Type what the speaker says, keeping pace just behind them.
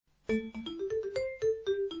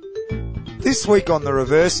This week on The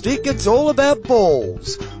Reverse Stick, it's all about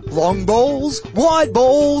balls. Long balls, wide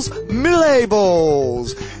balls, melee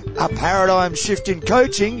balls. A paradigm shift in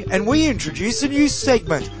coaching, and we introduce a new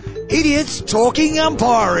segment, Idiots Talking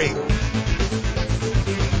Umpiring.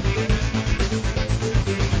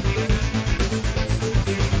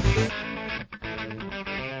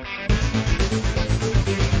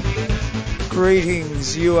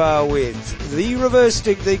 Greetings, you are with The Reverse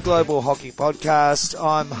Stick, the Global Hockey Podcast.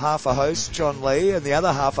 I'm half a host, John Lee, and the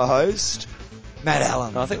other half a host, Matt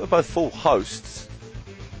Allen. I think we're both full hosts.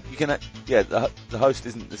 You can, the host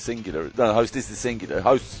isn't the singular. No, the host is the singular.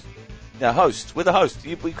 Hosts. Now, host. We're the host.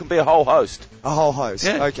 We can be a whole host. A whole host,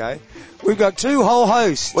 yeah. Okay. We've got two whole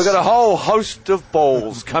hosts. We've got a whole host of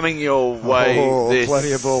balls coming your way this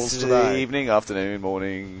plenty of balls today. Evening, afternoon,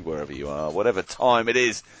 morning, wherever you are, whatever time it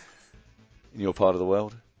is in your part of the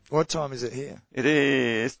world. What time is it here? It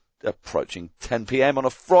is approaching 10 p.m. on a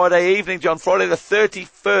Friday evening, John. Friday the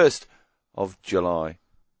 31st of July,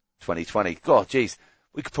 2020. God, geez,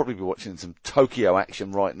 we could probably be watching some Tokyo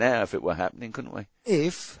action right now if it were happening, couldn't we?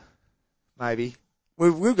 Maybe.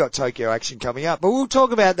 We've got Tokyo action coming up, but we'll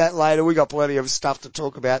talk about that later. We've got plenty of stuff to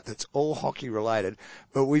talk about that's all hockey related,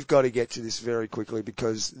 but we've got to get to this very quickly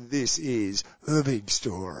because this is the big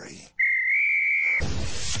story.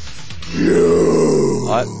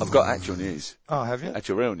 I've got actual news. Oh, have you?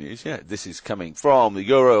 Actual real news, yeah. This is coming from the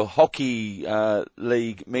Euro Hockey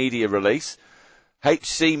League media release.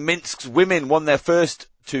 HC Minsk's women won their first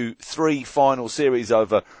to three final series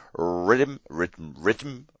over Grodno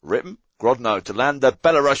to land the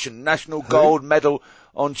Belarusian national gold medal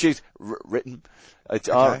on Tuesday. It's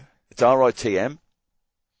RITM.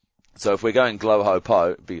 So if we're going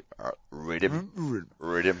glow-ho-po, it'd be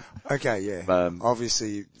Riddim. Okay, yeah.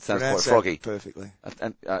 Obviously, sounds quite froggy. Perfectly.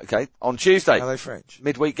 Okay, on Tuesday. Are they French?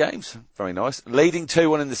 Midweek games. Very nice. Leading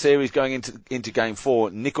 2-1 in the series going into game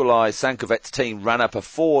 4, Nikolai Sankovet's team ran up a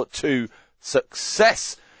 4-2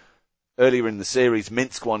 success. Earlier in the series,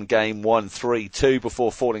 Minsk won game 1 3-2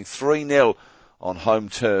 before falling 3-0 on home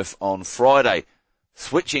turf on Friday.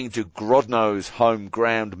 Switching to Grodno's home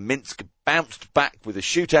ground, Minsk bounced back with a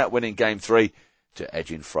shootout win in Game 3 to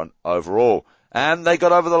edge in front overall. And they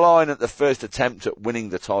got over the line at the first attempt at winning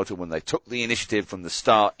the title when they took the initiative from the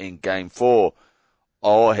start in Game 4.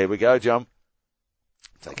 Oh, here we go, John.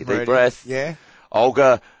 Take a deep breath. Yeah.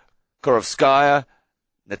 Olga Korovskaya,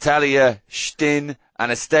 Natalia Shtin,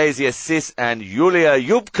 Anastasia Sis and Yulia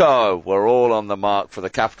Yubko were all on the mark for the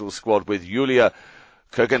capital squad, with Yulia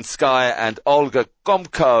Kurganskaya and Olga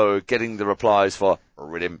Gomko getting the replies for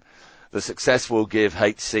Riddim. The success will give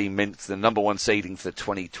HC Minsk the number 1 seeding for the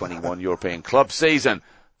 2021 European club season.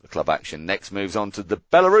 The club action next moves on to the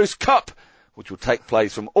Belarus Cup, which will take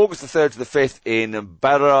place from August the 3rd to the 5th in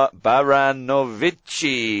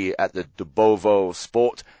Baranovichi at the Dubovo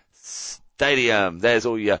Sport Stadium. There's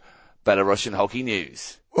all your Belarusian hockey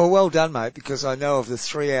news. Well done, mate, because I know of the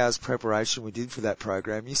 3 hours preparation we did for that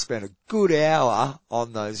program. You spent a good hour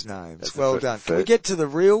on those names. That's well done. Can we get to the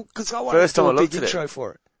real? Because I want to do a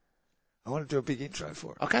big intro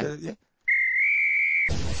for it. Okay. Yeah.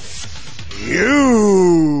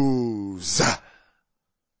 Use.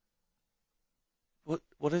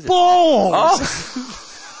 What is it? Balls!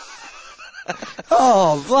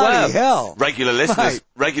 Oh, bloody hell. Regular listeners,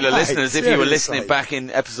 if you were listening back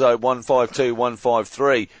in episode 152,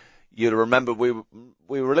 153, you'd remember we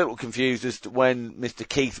were a little confused as to when Mr.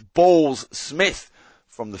 Keith Balls Smith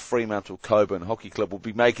from the Fremantle Coburn Hockey Club will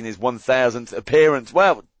be making his 1000th appearance.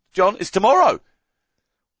 Well, John, it's tomorrow.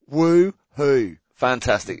 Woo-hoo.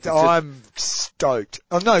 Fantastic. I'm stoked.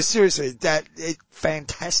 Oh, no, seriously,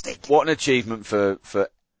 fantastic. What an achievement for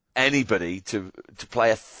anybody to play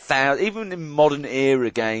 1,000, even in modern era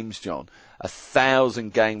games, John,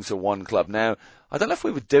 1,000 games for one club. Now, I don't know if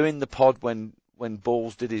we were doing the pod when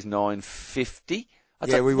Balls did his 950.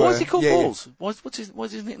 We were. Why is he called Balls? Yeah.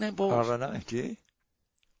 What's his nickname, Balls? I don't know. Do you?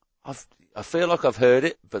 I feel like I've heard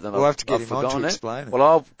it, but then we'll have to get I've him on to forgotten explain it. Well,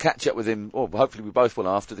 I'll catch up with him, or hopefully we both will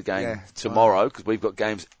after the game tomorrow, because we've got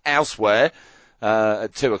games elsewhere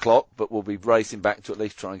at 2:00, but we'll be racing back to at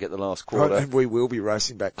least try and get the last quarter. Right, and we will be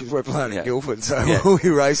racing back because we're playing at Guildford, so we'll be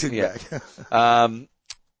racing back. And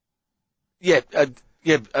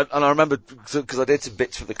I remember because I did some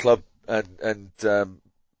bits for the club and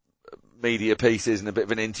media pieces and a bit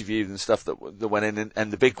of an interview and stuff that went in,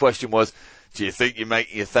 and the big question was, do you think you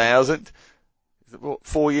make your 1,000?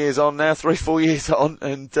 4 years on now, 3-4 years on,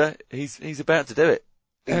 and he's about to do it.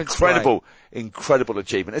 Incredible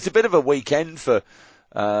achievement. It's a bit of a weekend for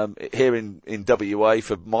here in WA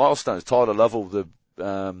for milestones. Tyler Lovell, the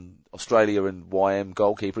Australia and YM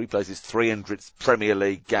goalkeeper. He plays his 300th Premier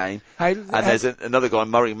League game. Hey, And there's another guy,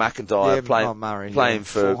 Murray McIntyre, playing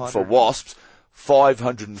for Wasps.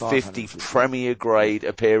 550 Premier Grade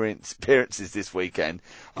appearances this weekend.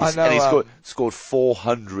 And he scored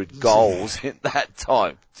 400 goals in that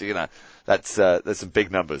time. So, that's some big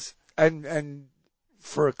numbers. And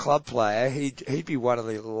for a club player, he'd be one of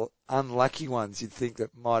the little unlucky ones you'd think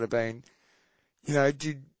that might have been,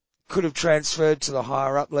 could have transferred to the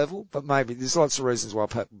higher up level, but maybe there's lots of reasons why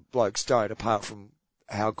blokes don't, apart from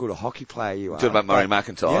how good a hockey player you are. Talking about Murray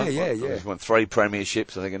McIntyre. Yeah. He's won 3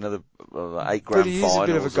 premierships, I think another 8 grand finals. But he is a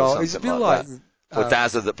bit of a goal. He's a bit like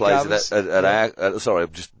Dazza that plays at sorry,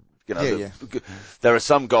 I'm just, there are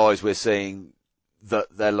some guys we're seeing that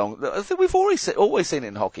they're long. I think we've always seen it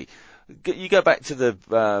in hockey. You go back to the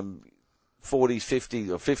 40s, 50s,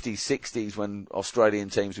 or 50s, 60s when Australian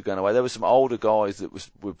teams were going away. There were some older guys that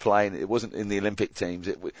were playing. It wasn't in the Olympic teams.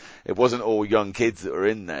 It wasn't all young kids that were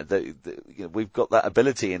in there. We've got that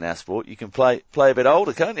ability in our sport. You can play a bit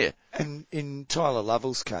older, can't you? And in Tyler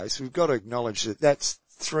Lovell's case, we've got to acknowledge that that's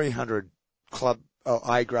 300 club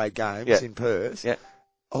A-grade games in Perth,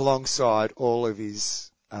 alongside all of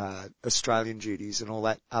his Australian duties and all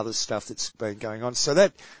that other stuff that's been going on. So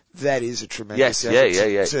that is a tremendous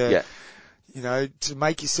effort. To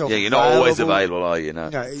make yourself available. You're not always available, are you?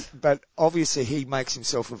 No. But obviously he makes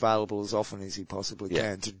himself available as often as he possibly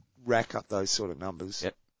can to rack up those sort of numbers.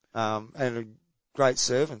 Yep. And great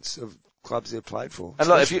servants of clubs they've played for. And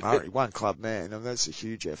like, Murray, one club man, that's a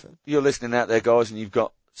huge effort. You're listening out there, guys, and you've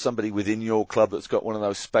got somebody within your club that's got one of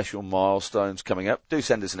those special milestones coming up. Do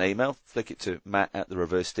send us an email. Flick it to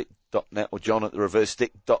matt@thereversestick.net or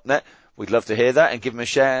john@thereversestick.net. We'd love to hear that and give them a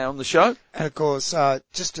shout on the show. And of course,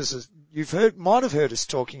 just as might have heard us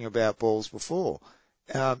talking about balls before,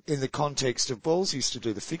 in the context of balls used to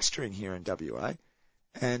do the fixturing here in WA,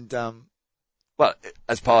 and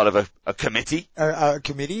as part of a committee, a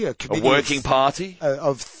working party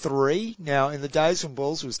of 3. Now, in the days when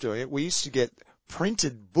balls was doing it, we used to get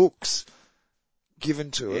printed books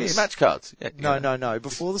given to us. Match cards. No.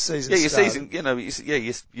 Before the season your started. season,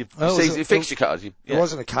 your fixture cards. It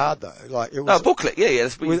wasn't a card though. It was a booklet.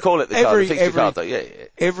 That's what you call it. The card, the fixture card though.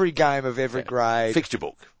 Every game of every grade. Fixture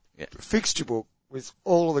book. Yeah. Fixture book with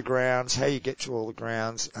all of the grounds, how you get to all the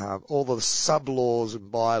grounds, all the sub-laws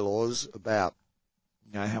and bylaws about,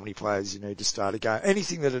 how many players you need to start a game.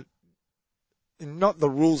 Anything that not the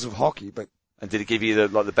rules of hockey, but. And did it give you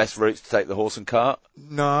the best routes to take the horse and cart?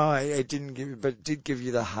 No, it didn't give you, but it did give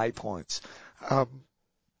you the hay points.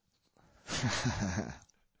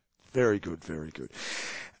 Very good, very good.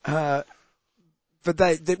 But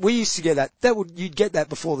we used to get that. You'd get that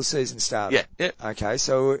before the season started. Yeah. Okay,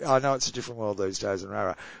 so I know it's a different world these days in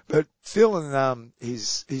Rara. But Phil and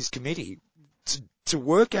his committee to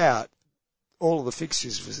work out all of the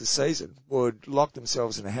fixtures for the season would lock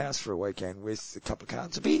themselves in a house for a weekend with a couple of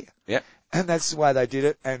cartons of beer. Yeah. And that's the way they did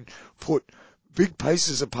it, and put big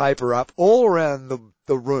pieces of paper up all around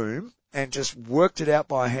the room and just worked it out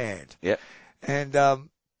by hand. Yeah. And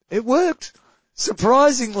it worked.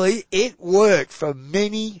 Surprisingly, it worked for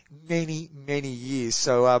many, many, many years.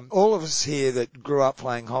 So all of us here that grew up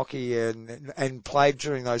playing hockey and played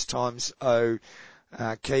during those times owe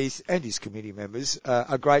Keith and his committee members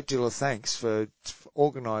a great deal of thanks for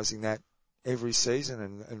organising that every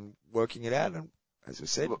season and working it out. And as I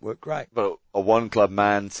said, it worked great. But a one club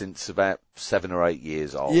man since about 7 or 8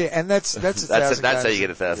 years old. Yeah, and that's 1,000 that's how you get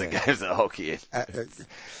 1,000 games of hockey in.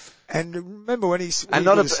 And remember when he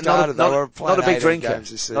started, they were playing not a big drinker.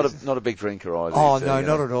 Not a big drinker either. Oh no,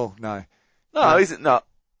 not at all. No, he's not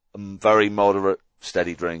a very moderate,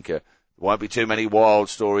 steady drinker. There won't be too many wild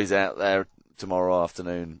stories out there tomorrow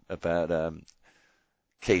afternoon about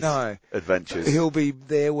Keith's adventures. He'll be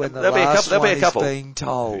there when the last one is being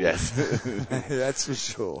told. Yes. That's for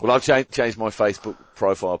sure. Well, I've changed my Facebook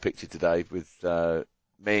profile picture today with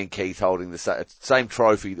me and Keith holding the same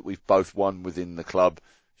trophy that we've both won within the club,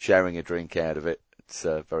 sharing a drink out of it. It's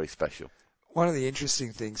very special. One of the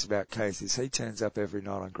interesting things about Keith is he turns up every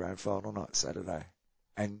night on grand final night Saturday.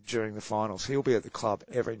 And during the finals, he'll be at the club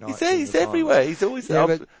every night. He's everywhere. He's always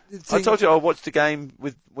there. I told you I watched a game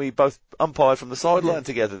we both umpired from the sideline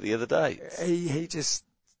together the other day. He just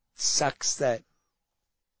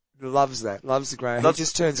loves the ground. He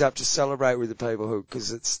just turns up to celebrate with the people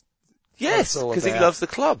because it's because he loves the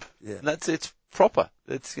club. Yeah. And it's proper.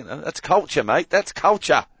 It's that's culture, mate. That's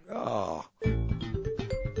culture. Oh.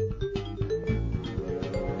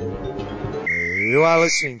 You are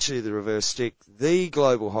listening to The Reverse Stick, the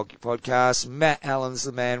Global Hockey Podcast. Matt Allen's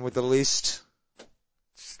the man with the list.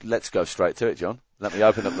 let's go straight to it, John. Let me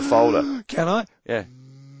open up the folder. Can I? Yeah.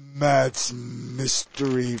 Matt's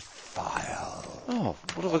mystery file. Oh,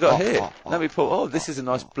 what have I got here? Let me pull. Oh, this is a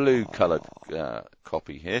nice blue coloured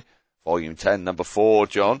copy here. Volume 10, number 4,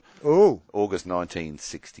 John. Oh, August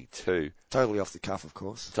 1962. totally off the cuff, of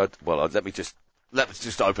course. So, well, let's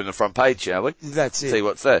just open the front page, shall we? That's it. See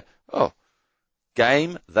what's there. Oh,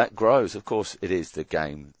 game that grows. Of course, it is the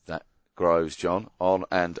game that grows, John. On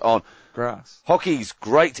and on. Grass. Hockey's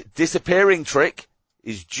great disappearing trick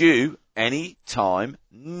is due any time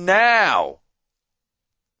now.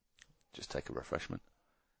 Just take a refreshment.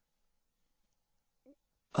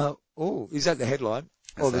 Oh, is that the headline?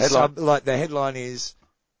 That's or the headline. the headline is...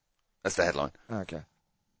 That's the headline. Okay.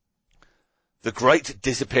 The great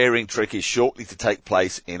disappearing trick is shortly to take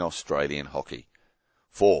place in Australian hockey.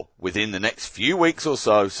 For within the next few weeks or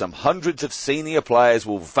so, some hundreds of senior players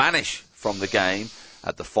will vanish from the game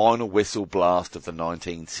at the final whistle blast of the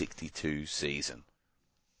 1962 season.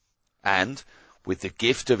 And, with the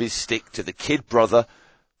gift of his stick to the kid brother,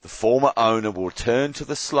 the former owner will return to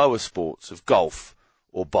the slower sports of golf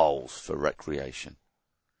or bowls for recreation.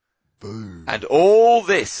 Boom. And all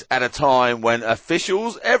this at a time when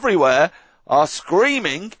officials everywhere are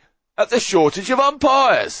screaming at the shortage of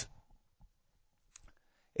umpires.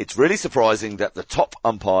 It's really surprising that the top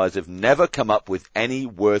umpires have never come up with any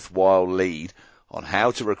worthwhile lead on how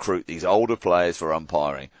to recruit these older players for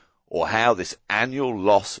umpiring, or how this annual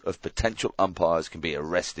loss of potential umpires can be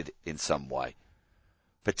arrested in some way,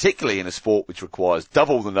 particularly in a sport which requires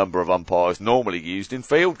double the number of umpires normally used in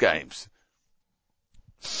field games.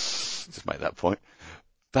 Just make that point.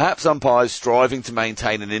 Perhaps umpires striving to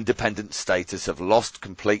maintain an independent status have lost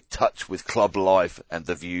complete touch with club life and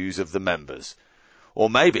the views of the members. Or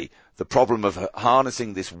maybe the problem of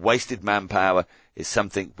harnessing this wasted manpower is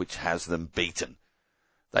something which has them beaten.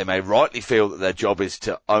 They may rightly feel that their job is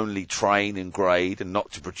to only train and grade and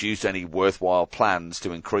not to produce any worthwhile plans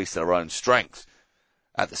to increase their own strength.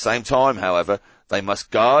 At the same time, however, they must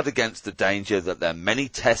guard against the danger that their many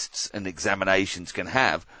tests and examinations can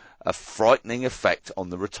have a frightening effect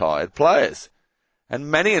on the retired players.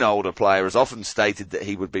 And many an older player has often stated that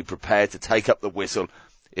he would be prepared to take up the whistle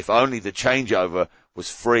if only the changeover was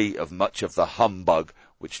free of much of the humbug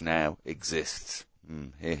which now exists.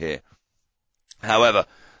 Hear, hear. However,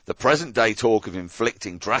 the present day talk of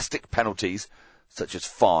inflicting drastic penalties, such as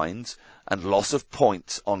fines and loss of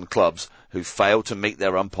points on clubs who fail to meet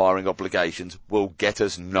their umpiring obligations, will get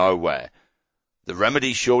us nowhere. The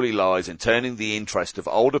remedy surely lies in turning the interest of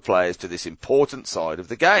older players to this important side of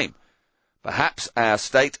the game. Perhaps our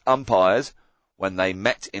state umpires, when they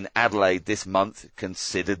met in Adelaide this month,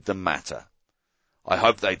 considered the matter. I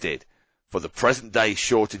hope they did, for the present day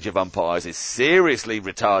shortage of umpires is seriously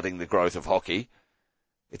retarding the growth of hockey.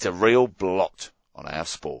 It's a real blot on our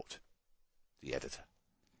sport. The editor.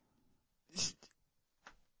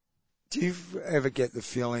 Do you ever get the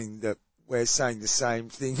feeling that we're saying the same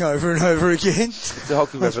thing over and over again? It's the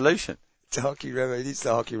hockey revolution. It is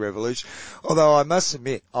the hockey revolution. Although I must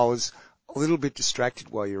admit, I was a little bit distracted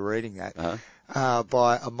while you were reading that.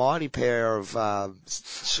 By a mighty pair of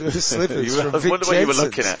slippers from Vic Jensen's. What you were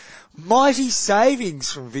looking at? Mighty savings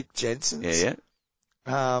from Vic Jensen's.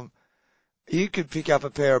 Yeah. You could pick up a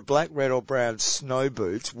pair of black, red or brown snow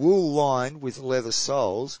boots, wool lined with leather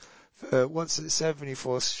soles, for, what's it,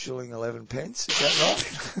 74 shilling 11 pence? Is that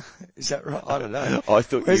right? Is that right? I don't know. I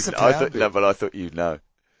thought you'd know.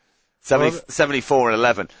 74 and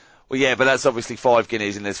 11. Well, yeah, but that's obviously 5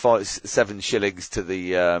 guineas, and there's 7 shillings to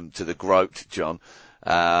the groat, John.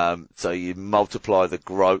 So you multiply the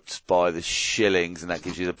groats by the shillings, and that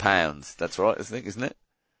gives you the pounds. That's right, I think, isn't it?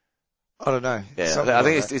 I don't know. Yeah, I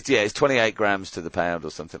think it's 28 grams to the pound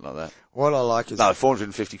or something like that. What I like is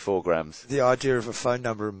 454 grams. The idea of a phone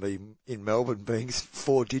number in Melbourne being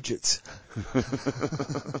 4 digits.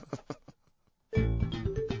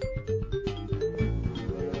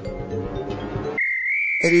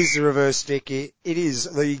 It is the Reverse Stick. It is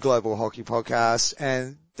the Global Hockey Podcast,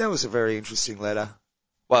 and that was a very interesting letter.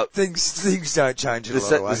 Well, things don't change in a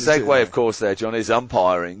lot of ways. The segue, of course, there, John, is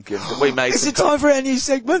umpiring. Is it time for our new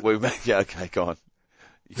segment? Yeah, okay, go on.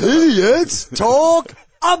 Idiots talk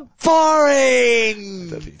umpiring!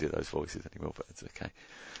 I don't think you do those voices anymore, but it's okay.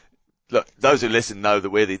 Look, those who listen know that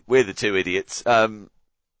we're the two idiots.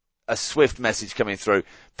 A swift message coming through.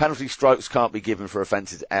 Penalty strokes can't be given for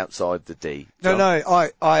offences outside the D. John? No,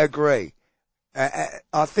 I agree.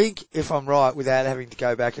 I think, if I'm right, without having to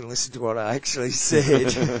go back and listen to what I actually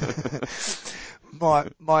said,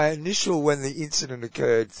 my initial, when the incident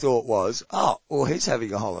occurred, thought was, he's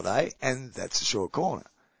having a holiday, and that's a short corner.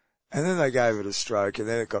 And then they gave it a stroke, and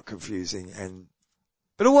then it got confusing,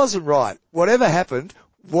 But it wasn't right. Whatever happened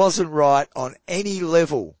wasn't right on any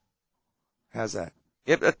level. How's that?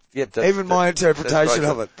 Yep. Even my interpretation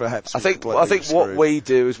right. of it, perhaps. I think what we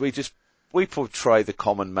do is we portray the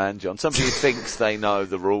common man, John. Somebody who thinks they know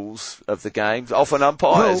the rules of the game. Often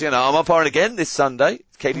umpires, I'm umpiring again this Sunday.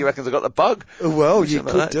 Katie reckons I got the bug. Well, you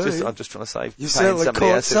could like do. I'm just trying to save You paying certainly somebody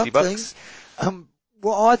caught else something. $50.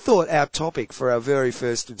 Well, I thought our topic for our very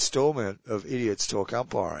first instalment of Idiots Talk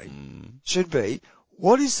Umpiring should be,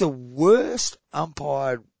 what is the worst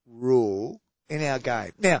umpired rule in our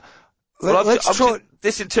game? Now, let's try...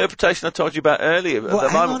 This interpretation I told you about earlier at the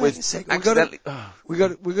moment with accidentally... We've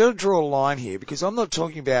got to draw a line here, because I'm not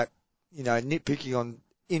talking about, nitpicking on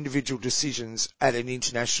individual decisions at an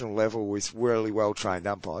international level with really well-trained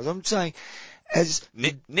umpires. I'm saying as...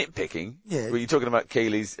 Nitpicking? Yeah. Were you talking about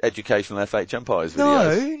Keeley's educational FH umpires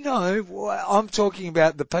videos? No. I'm talking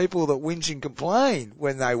about the people that whinge and complain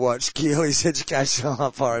when they watch Keeley's educational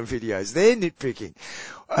umpiring videos. They're nitpicking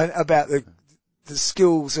about the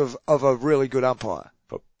skills of a really good umpire.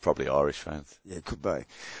 Probably Irish fans. Yeah, it could be.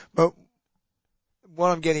 But what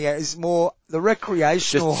I'm getting at is more the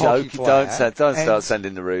recreational Just hockey joke. player. Don't start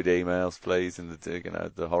sending the rude emails, please, and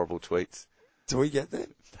the horrible tweets. Do we get that?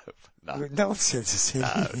 No. No one sends us any.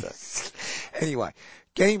 No. Anyway,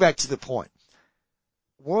 getting back to the point.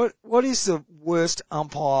 What is the worst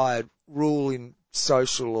umpired rule in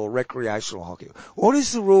social or recreational hockey? What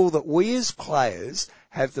is the rule that we as players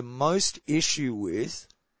have the most issue with?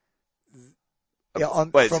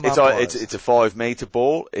 It's a 5 metre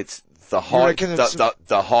ball. It's the height,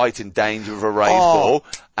 the height and danger of a raised ball,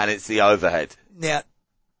 and it's the overhead. Now,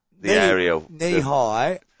 aerial. Knee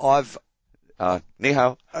high, I've... Knee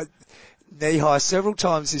high. Knee high several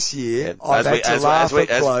times this year. Yeah. I've had to laugh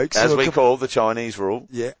at blokes. As we call the Chinese rule.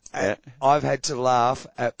 Yeah. I've had to laugh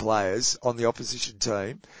at players on the opposition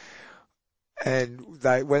team. And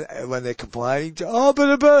when they're complaining,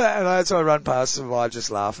 and as I run past them, I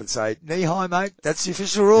just laugh and say, knee high, mate. That's the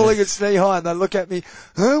official ruling. It's knee high. And they look at me,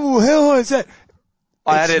 oh, well, how high is that?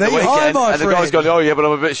 I had it in the weekend, and the guy's going, oh yeah, but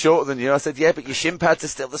I'm a bit shorter than you. I said, yeah, but your shin pads are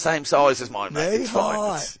still the same size as mine, mate. Knee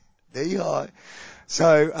high. Knee high.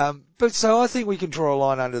 So, so I think we can draw a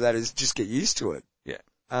line under that is just get used to it. Yeah.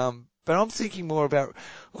 But I'm thinking more about,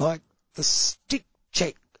 like, the stick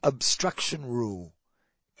check obstruction rule.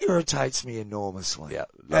 Irritates me enormously. Yeah,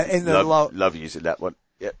 love using that one.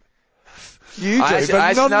 Yep. You do,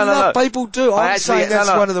 but not enough people do. I'm saying that's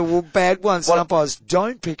one of the bad ones umpires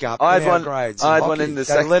don't pick up in our grades. I had one in the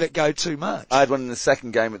second. They let it go too much. I had one in the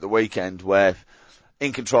second game at the weekend where,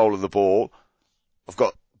 in control of the ball, I've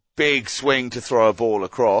got big swing to throw a ball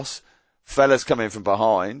across. Fella's come in from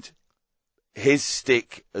behind. His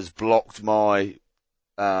stick has blocked my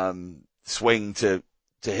swing to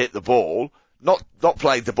hit the ball. Not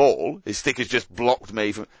played the ball. His stick has just blocked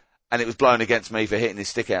me and it was blown against me for hitting his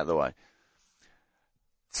stick out of the way.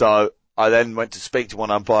 So I then went to speak to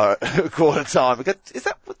one umpire at a quarter time. I go,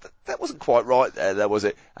 that wasn't quite right there, was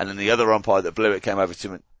it? And then the other umpire that blew it came over to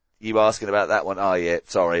me. You asking about that one? Oh yeah,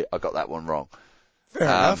 sorry, I got that one wrong. Fair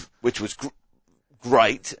enough. Which was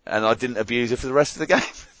great, and I didn't abuse it for the rest of the game.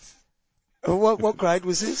 What grade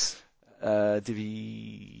was this?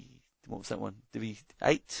 Divvy, what was that one? Divvy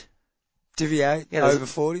 8? Divvy 8? Yeah, over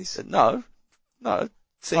 40s? No.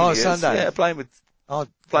 Seniors. Sunday. Yeah, playing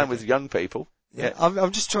with young people. Yeah.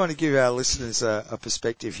 I'm just trying to give our listeners a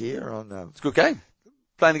perspective here on, it's a good game.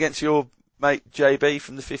 Playing against your mate JB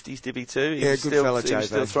from the 50s, Divvy 2. He was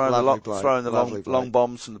still throwing the long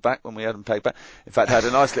bombs from the back when we had him pegged back. In fact, had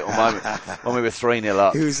a nice little moment when we were 3-0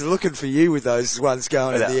 up. He was looking for you with those ones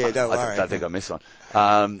going in the air, don't worry. I don't think I missed one.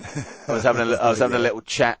 I was having a little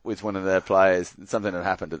chat with one of their players. Something had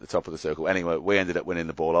happened at the top of the circle. Anyway, we ended up winning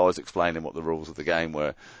the ball. I was explaining what the rules of the game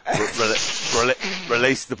were.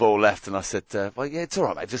 Released the ball left, and I said, well, yeah, it's all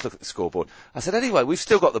right, mate. Just look at the scoreboard. I said, anyway, we've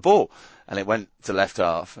still got the ball. And it went to left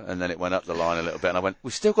half, and then it went up the line a little bit, and I went,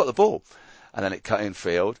 we've still got the ball. And then it cut in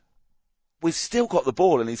field. We've still got the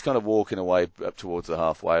ball, and he's kind of walking away up towards the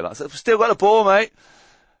halfway line. I said, we've still got the ball, mate.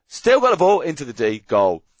 Still got the ball into the D,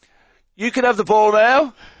 goal. You can have the ball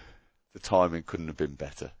now. The timing couldn't have been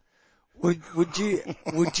better. Would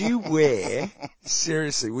you wear,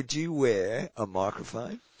 seriously, would you wear a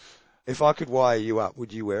microphone? If I could wire you up,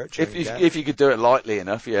 would you wear it? If you could do it lightly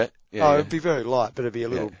enough, yeah. It'd be very light, but it'd be a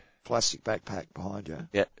little plastic backpack behind you.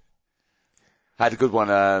 Yeah. Had a good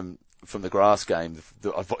one, from the grass game.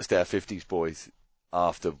 I watched our 50s boys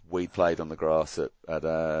after we played on the grass at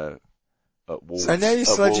Wolves. So now you're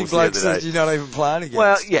sledging blokes that you're not even playing against.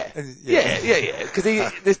 Well, yeah. Because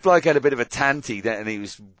this bloke had a bit of a tanty and he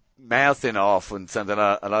was mouthing off and something,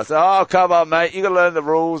 and I said, "Oh, come on, mate, you got to learn the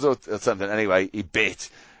rules," or something. Anyway, he bit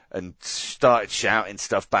and started shouting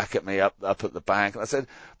stuff back at me up at the bank. And I said,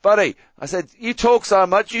 "Buddy," I said, "you talk so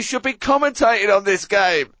much, you should be commentating on this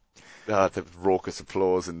game." There was raucous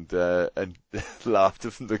applause and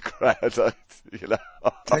laughter from the crowd.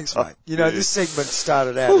 Thanks, mate. This segment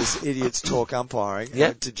started out as idiots talk umpiring, and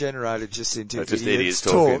it degenerated just into idiots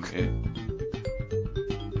talk. Talking.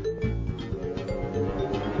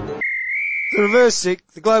 The Reverse Stick,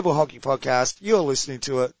 the Global Hockey Podcast. You're listening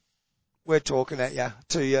to it. We're talking at you,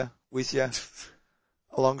 to you, with you,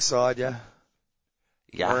 alongside you,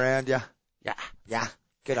 around you. Yeah.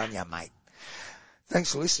 Good on you, mate.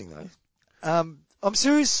 Thanks for listening, though. I'm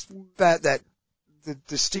serious about that.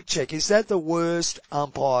 The stick check, is that the worst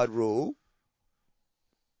umpired rule?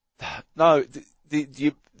 No,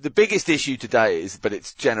 the biggest issue today but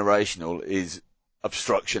it's generational, is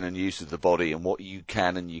obstruction and use of the body and what you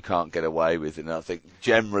can and you can't get away with. And I think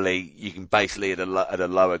generally you can basically at a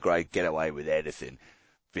lower grade get away with anything.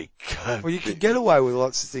 Well, you can get away with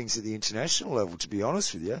lots of things at the international level, to be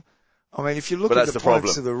honest with you. I mean, if you look at the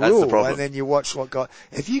points of the rule and then you watch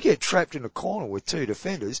if you get trapped in a corner with two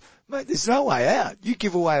defenders, mate, there's no way out. You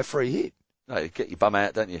give away a free hit. No, you get your bum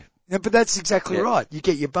out, don't you? Yeah, but that's exactly right. You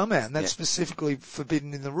get your bum out, and that's specifically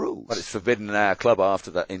forbidden in the rules. But it's forbidden in our club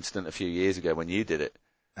after that incident a few years ago when you did it.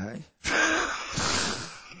 Hey?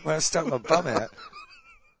 When I stuck my bum out.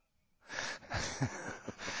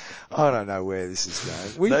 I don't know where this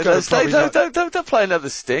is going. Don't play another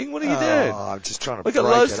sting. What are you doing? I'm just trying to We've got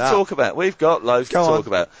loads to talk about. We've got loads to talk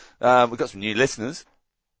about. We've got some new listeners.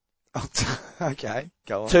 Okay,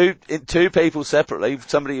 go on. Two people separately.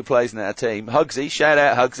 Somebody who plays in our team, Hugsy. Shout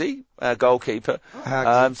out Hugsy, our goalkeeper.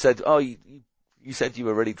 Said, you said you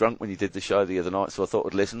were really drunk when you did the show the other night, so I thought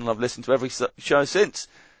I'd listen, and I've listened to every show since.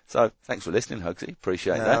 So thanks for listening, Hugsy.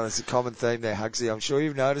 Appreciate that. It's a common theme there, Hugsy. I'm sure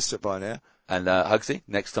you've noticed it by now. And Hugsy,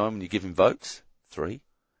 next time when you give him votes, 3,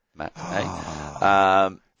 Matt,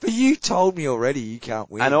 But you told me already you can't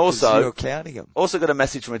win. And also, you're counting them. Also got a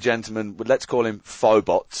message from a gentleman. Let's call him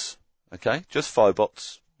Phobots. Okay, just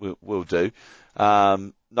Phobots will do.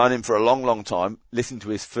 Known him for a long, long time. Listened to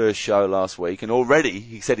his first show last week, and already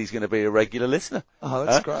he said he's going to be a regular listener. Oh,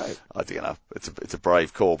 that's great. I don't know. It's a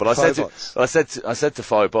brave call. But I said to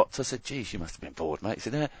Phobots, I said, geez, you must have been bored, mate. He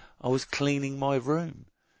said, I was cleaning my room.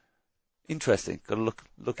 Interesting. Got to look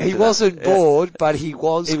into He wasn't bored, but he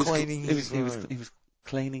was cleaning his room. He was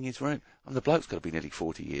cleaning his room. And the bloke's got to be nearly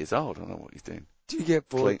 40 years old. I don't know what he's doing. Do you get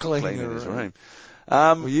bored cleaning his room?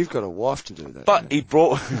 Well, you've got a wife to do that. But he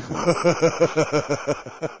brought...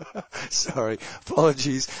 Sorry.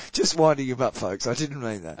 Apologies. Just winding him up, folks. I didn't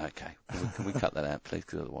mean that. Okay. Can we cut that out, please?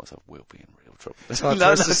 Because otherwise I will be in real trouble. So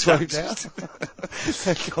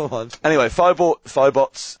Go on. Anyway,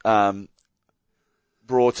 Phobots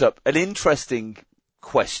brought up an interesting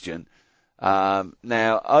question.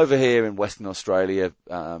 Now, over here in Western Australia,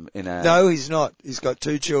 No, he's not. He's got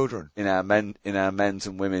 2 children. In our men's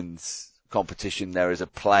and women's competition, there is a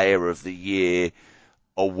Player of the Year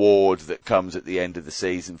award that comes at the end of the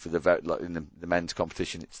season for in the men's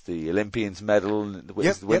competition. It's the Olympians medal, and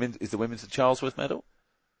is the women's the Charlesworth medal?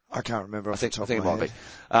 I can't remember. I think it might be.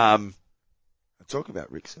 I'll talk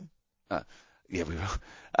about Rick soon. Yeah, we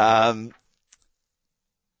will.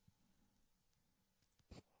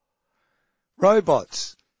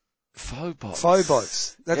 Robots.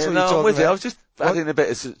 Phobots. That's what you're talking about. I was just adding a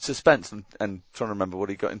bit of suspense and trying to remember what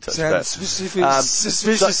he got in touch about.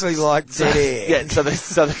 Suspiciously like dead air. Yeah,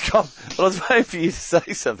 I was waiting for you to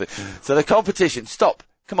say something. So the competition, stop.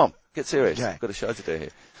 Come on, get serious. Okay. I've got a show to do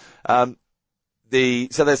here.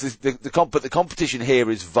 The competition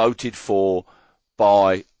here is voted for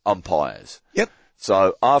by umpires. Yep.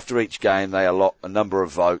 So after each game, they allot a number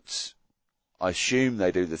of votes. I assume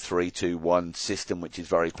they do the 3-2-1 system, which is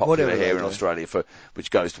very popular here in Australia,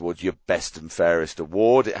 which goes towards your best and fairest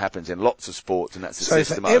award. It happens in lots of sports, and that's the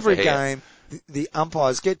system over here. So for every game, the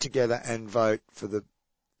umpires get together and vote for the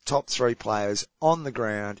top 3 players on the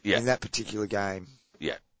ground in that particular game.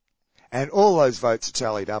 Yeah. And all those votes are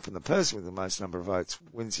tallied up, and the person with the most number of votes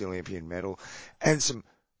wins the Olympian medal. And some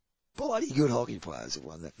bloody good hockey players have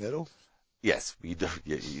won that medal. Yes, you do.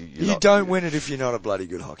 You don't win it if you're not a bloody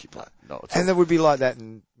good hockey player. Not at all. And that would be like that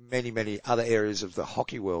in many, many other areas of the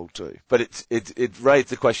hockey world too. But it raised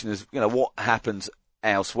the question as, what happens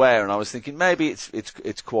elsewhere? And I was thinking maybe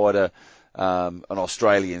it's quite an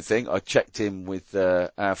Australian thing. I checked in with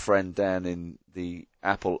our friend down in the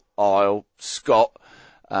Apple Isle, Scott,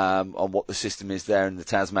 on what the system is there in the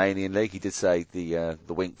Tasmanian League. He did say the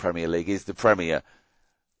Wink Premier League is the premier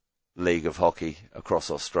league of hockey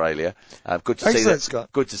across Australia. Good to Excellent, see that.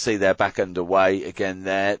 Scott. Good to see they're back underway again.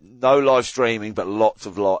 There, no live streaming, but lots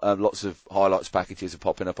of highlights packages are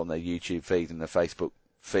popping up on their YouTube feed and their Facebook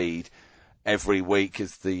feed every week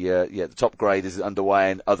as the top grade is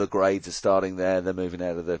underway and other grades are starting there. They're moving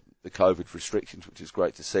out of the COVID restrictions, which is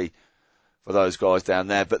great to see for those guys down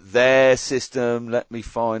there. But their system, let me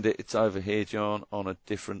find it. It's over here, John, on a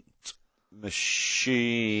different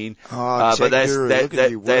machine. But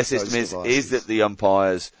their system is that the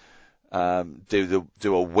umpires do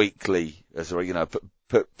a weekly,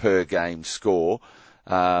 per game score,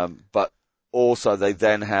 but also they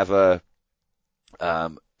then have a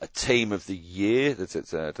team of the year. That's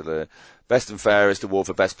the best and fairest award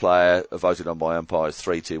for best player voted on by umpires.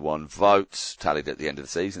 3-2-1 votes tallied at the end of the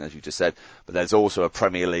season, as you just said. But there's also a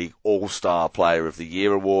Premier League All-Star Player of the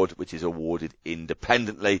Year award, which is awarded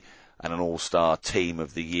independently, and an All-Star Team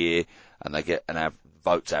of the Year, and they get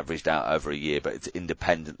votes averaged out over a year, but it's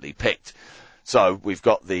independently picked. So we've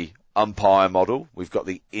got the umpire model, we've got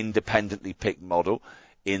the independently picked model.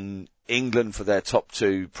 In England, for their top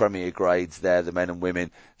two Premier grades there, the men and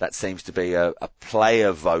women, that seems to be a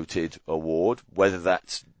player-voted award. Whether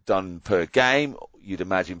that's done per game, you'd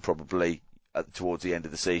imagine probably towards the end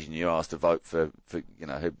of the season you're asked to vote for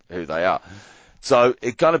who they are. So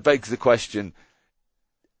it kind of begs the question,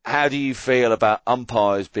 how do you feel about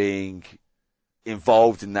umpires being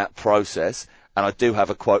involved in that process? And I do have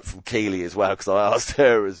a quote from Keely as well, because I asked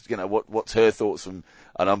her, what's her thoughts from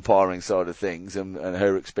an umpiring side of things and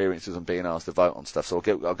her experiences on being asked to vote on stuff. So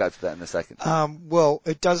I'll go to that in a second. Well,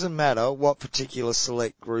 it doesn't matter what particular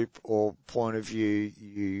select group or point of view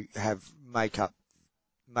you have makes up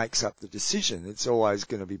the decision. It's always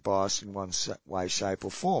going to be biased in one way, shape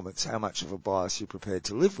or form. It's how much of a bias you're prepared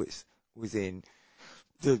to live with within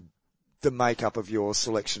the makeup of your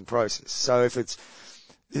selection process. So if it's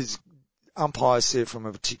umpires see it from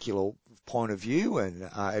a particular point of view, and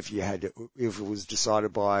if it was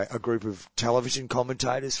decided by a group of television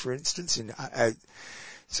commentators, for instance,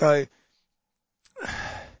 so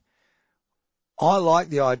I like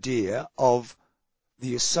the idea of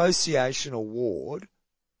the association award,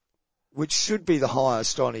 which should be the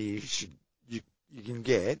highest honour you can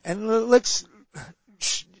get, and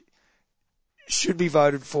should be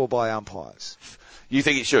voted for by umpires. You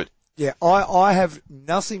think it should? Yeah, I have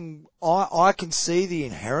nothing. I can see the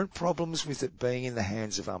inherent problems with it being in the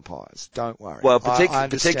hands of umpires. Don't worry. Well, I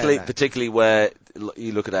understand particularly where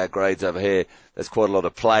you look at our grades over here, there's quite a lot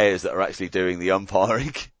of players that are actually doing the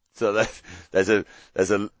umpiring. So there's a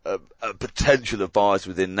potential of bias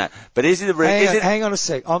within that. But hang on a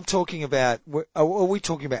sec. I'm talking about. Are we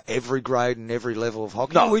talking about every grade and every level of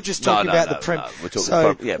hockey? No, we're just talking about the Premier. We're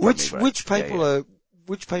talking which people are.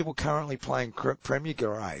 Which people currently playing Premier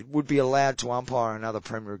grade would be allowed to umpire another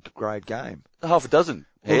Premier grade game? Half a dozen.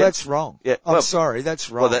 Well, that's wrong. Yeah, I'm sorry, that's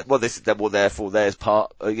wrong. Therefore, there's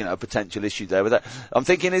a potential issue there with that. I'm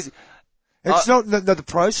thinking it's not that the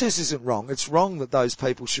process isn't wrong. It's wrong that those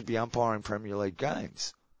people should be umpiring Premier League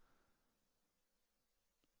games.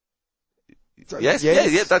 Yes.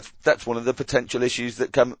 Yeah. That's one of the potential issues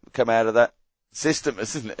that come out of that system,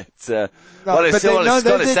 isn't it? It's kind of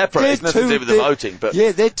separate. It's nothing to do with the voting, but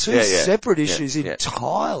they're two separate issues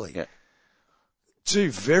entirely. Yeah.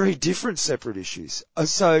 Two very different separate issues.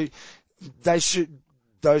 So that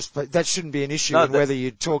shouldn't be an issue. Whether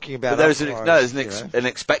you're talking about there's an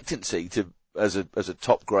expectancy to as a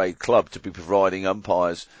top grade club to be providing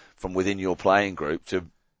umpires from within your playing group to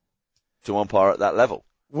umpire at that level.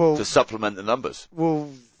 To supplement the numbers. Well,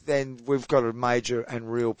 then we've got a major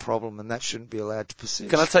and real problem, and that shouldn't be allowed to persist.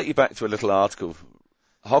 Can I take you back to a little article?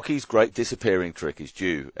 Hockey's great disappearing trick is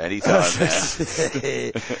due any time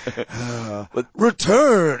now.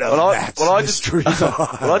 Return of I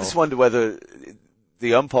just wonder whether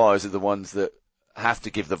the umpires are the ones that have to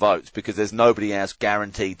give the votes, because there's nobody else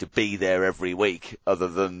guaranteed to be there every week other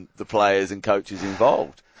than the players and coaches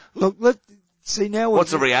involved. Look, see now.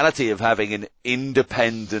 What's the reality of having an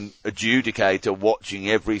independent adjudicator watching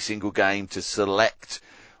every single game to select,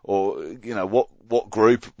 or what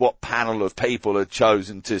group, what panel of people are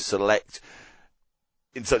chosen to select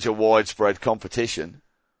in such a widespread competition?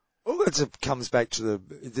 Well, it comes back to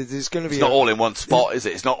there's going to be. It's not all in one spot, is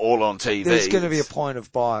it? It's not all on TV. There's going to be a point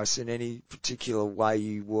of bias in any particular way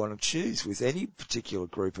you want to choose with any particular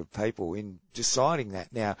group of people in deciding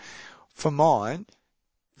that. Now, for mine,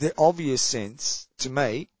 the obvious sense to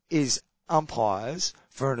me is umpires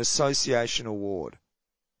for an association award.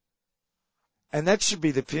 And that should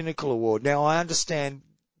be the pinnacle award. Now, I understand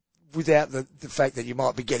without the fact that you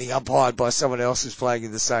might be getting umpired by someone else who's playing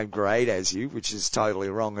in the same grade as you, which is totally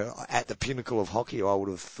wrong at the pinnacle of hockey, I would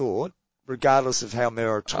have thought, regardless of how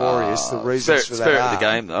meritorious the reasons for that spirit are. of the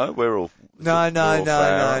game, though. We're all No.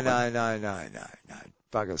 fair,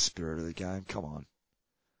 Bugger spirit of the game. Come on.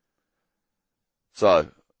 So,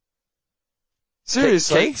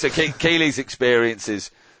 Seriously? Keely's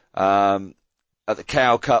experiences, at the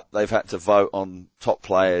Cow Cup, they've had to vote on top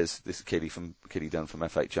players. This is Keely Dunn from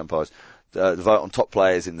FH Umpires. The vote on top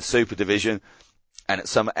players in the Super Division, and at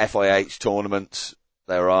some FIH tournaments,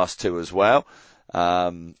 they were asked to as well.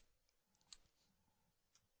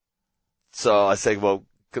 So I said, well,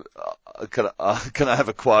 can I have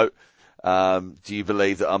a quote? Do you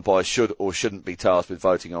believe that umpires should or shouldn't be tasked with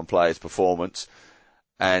voting on players' performance?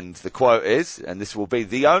 And the quote is, and this will be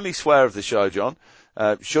the only swear of the show, John,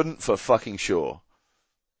 shouldn't for fucking sure.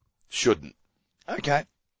 Shouldn't. Okay.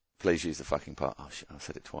 Please use the fucking part. Oh shit, I've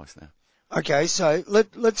said it twice now. Okay, so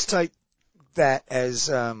let's take that as,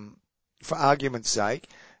 for argument's sake,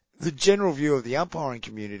 the general view of the umpiring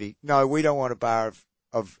community. No, we don't want a bar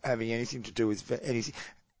of having anything to do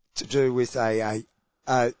with a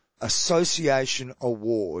association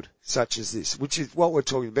award such as this, which is what we're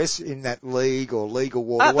talking about in that league or league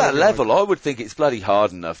award. At that level, I would think it's bloody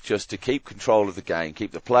hard enough just to keep control of the game,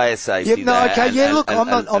 keep the player safety there.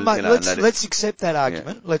 Let's accept that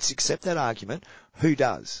argument. Yeah. Let's accept that argument. Who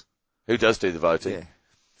does? Who does do the voting?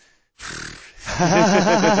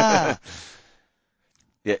 Yeah.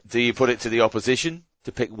 Yeah. Do you put it to the opposition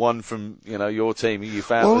to pick one from, your team who you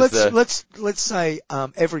found? Well, was let's say,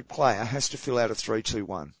 every player has to fill out a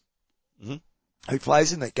 3-2-1. Mm-hmm. Who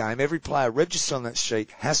plays in that game, every player registered on that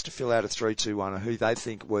sheet has to fill out a 3-2-1 of who they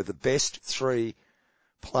think were the best three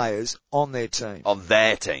players on their team. On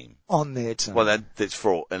their team. Well, then it's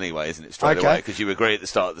fraught anyway, isn't it? Straight away, because you agree at the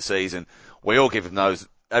start of the season, we all give them those.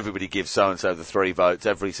 Everybody gives so and so the 3 votes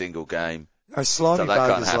every single game. No, slimy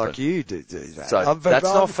voters like you do that. So that's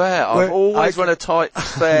not fair. I've always run a tight,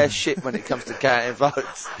 fair ship when it comes to counting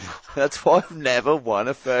votes. That's why I've never won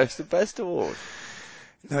a first and best award.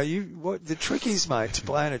 No, the trick is, mate, to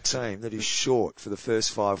play in a team that is short for the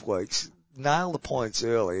first 5 weeks. Nail the points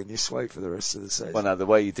early and you're sweet for the rest of the season. Well, no, the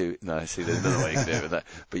way you do it, there's another way you can do it with that.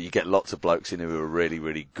 But you get lots of blokes in who are really,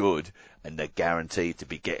 really good and they're guaranteed to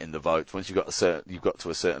be getting the votes. Once you've got to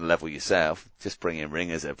a certain level yourself, just bring in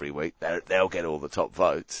ringers every week. They'll get all the top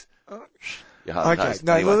votes. Okay,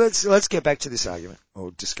 no, anyway. Well, let's get back to this argument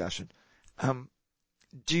or discussion.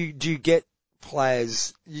 Do you get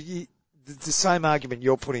players, the same argument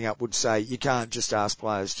you're putting up would say you can't just ask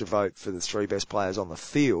players to vote for the 3 best players on the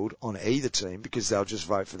field on either team because they'll just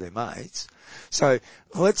vote for their mates. So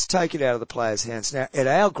let's take it out of the players' hands. Now, at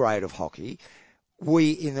our grade of hockey,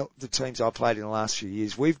 we, in the teams I played in the last few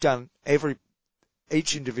years, we've done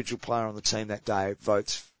each individual player on the team that day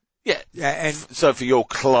votes. Yeah. And so for your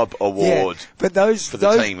club award. Yeah, but those for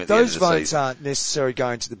the team at the those end of the votes season aren't necessarily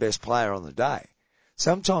going to the best player on the day.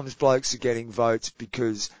 Sometimes blokes are getting votes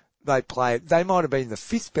because they might have been the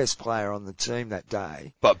 5th best player on the team that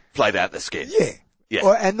day. But played out the skin. Yeah. Yeah.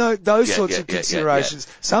 And those sorts of considerations.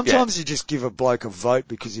 Yeah. Sometimes you just give a bloke a vote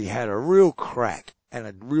because he had a real crack and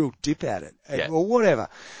a real dip at it, or whatever.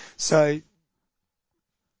 So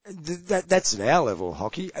that's at our level of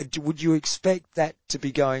hockey. Would you expect that to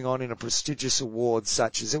be going on in a prestigious award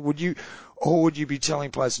such as it? Would you be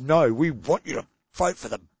telling players, no, we want you to vote for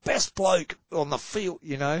the best bloke on the field,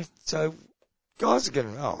 So guys are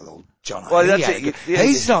going, John,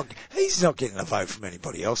 he's not getting a vote from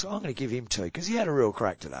anybody else. I'm going to give him 2 because he had a real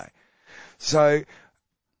crack today. So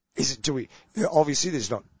obviously there's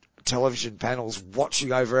not television panels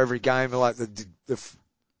watching over every game like the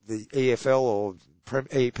EFL or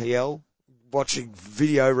EPL watching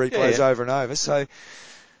video replays over and over. So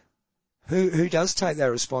who does take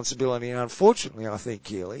that responsibility? And unfortunately, I think,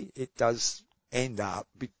 Keely, it does end up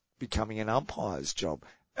becoming an umpire's job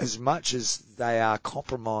as much as they are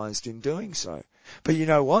compromised in doing so. But you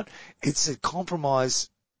know what? It's a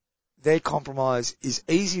compromise. Their compromise is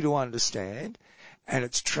easy to understand and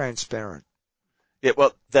it's transparent. Yeah,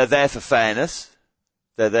 well, they're there for fairness.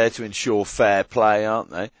 They're there to ensure fair play,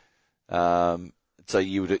 aren't they? So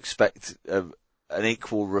you would expect an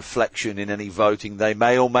equal reflection in any voting they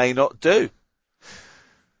may or may not do.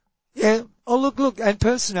 Yeah. Oh, look, and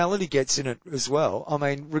personality gets in it as well. I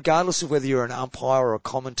mean, regardless of whether you're an umpire or a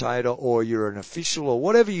commentator or you're an official or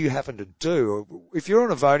whatever you happen to do, if you're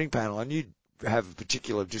on a voting panel and you have a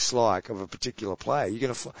particular dislike of a particular player,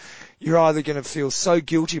 you're either going to feel so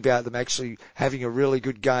guilty about them actually having a really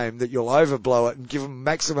good game that you'll overblow it and give them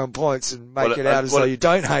maximum points and make it out as though you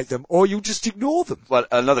don't hate them, or you'll just ignore them. Well,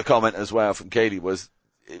 another comment as well from Keely was,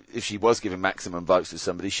 if she was giving maximum votes to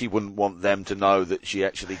somebody, she wouldn't want them to know that she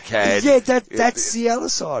actually cared. Yeah, that's the other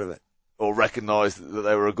side of it. Or recognised that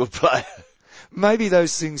they were a good player. Maybe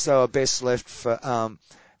those things, though, are best left for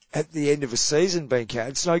at the end of a season being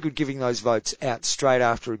counted. It's no good giving those votes out straight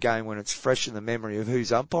after a game when it's fresh in the memory of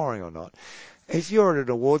who's umpiring or not. If you're at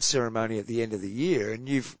an award ceremony at the end of the year and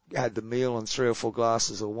you've had the meal and 3 or 4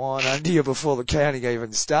 glasses of wine under you before the counting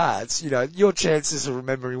even starts, your chances of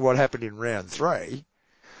remembering what happened in round 3,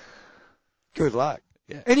 good luck.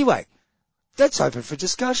 Yeah. Anyway, that's open for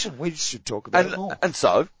discussion. We should talk about it more. And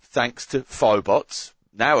so, thanks to Phobots,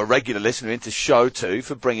 now a regular listener into Show 2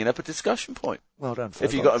 for bringing up a discussion point. Well done, Phobots.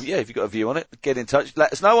 If you've got a view on it, get in touch.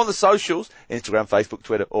 Let us know on the socials, Instagram, Facebook,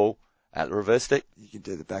 Twitter, all at The Reverse Stick. You can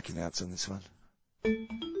do the backing outs on this one.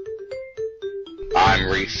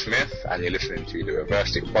 I'm Reece Smith, and you're listening to the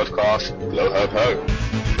Reverse Stick podcast. Blow Hope Ho.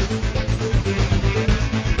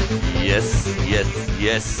 Yes,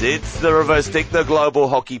 it's the Reverse Stick, the Global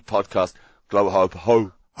Hockey Podcast. Global Hope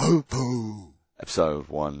Ho. Hope Ho. Episode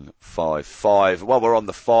 155. Well, we're on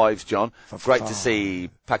the fives, John. Great to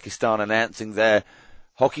see Pakistan announcing their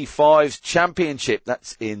Hockey Fives Championship.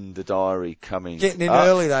 That's in the diary coming Getting in up.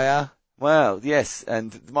 early, they are. Well, yes,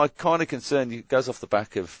 and my kind of concern goes off the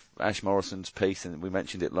back of Ash Morrison's piece, and we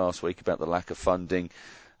mentioned it last week about the lack of funding,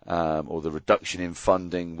 or the reduction in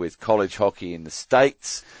funding with college hockey in the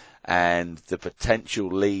States, and the potential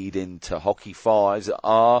lead into Hockey Fives.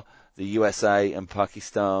 Are the USA and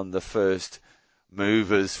Pakistan the first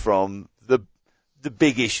movers from the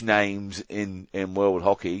biggish names in world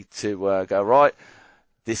hockey to go, right,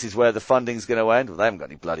 this is where the funding's going to end? Well, they haven't got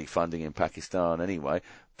any bloody funding in Pakistan anyway,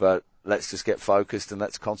 but let's just get focused and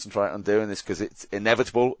let's concentrate on doing this because it's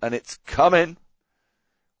inevitable and it's coming.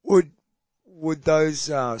 Would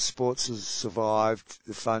those sports have survived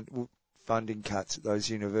the funding cuts at those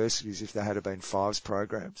universities if there had been fives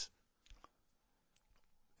programs?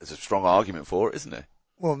 There's a strong argument for it, isn't there?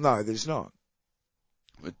 Well, no, there's not.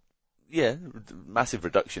 Yeah, massive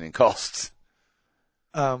reduction in costs.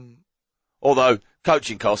 Although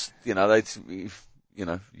coaching costs, they'd, I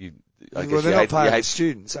guess they're not paying the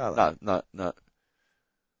students, are they? No.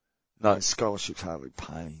 And scholarships hardly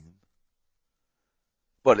paying them.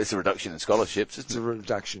 Well, it's a reduction in scholarships, isn't it? It's a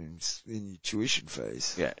reduction in your tuition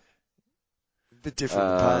fees. Yeah. A bit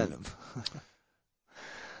different than paying them.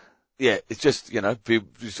 Yeah, it's just, I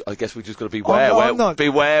guess we just got to beware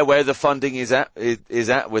beware where the funding is at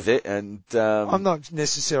with it. And I'm not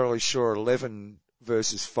necessarily sure 11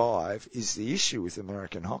 versus 5 is the issue with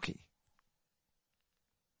American hockey.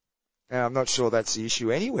 And I'm not sure that's the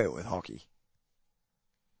issue anywhere with hockey.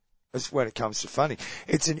 That's when it comes to funding.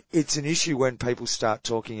 It's an issue when people start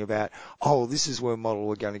talking about, this is where model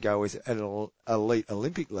we're going to go with at an elite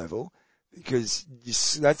Olympic level, because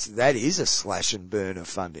that is a slash and burn of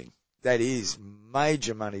funding. That is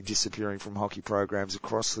major money disappearing from hockey programs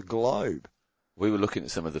across the globe. We were looking at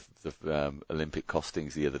some of the Olympic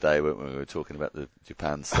costings the other day when we were talking about the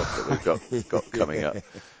Japan stuff that we've got coming up,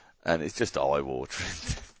 and it's just eye-watering.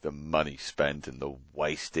 The money spent and the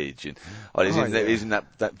wastage, and isn't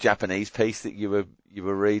that Japanese piece that you were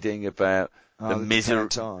reading about the misery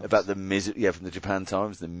from the Japan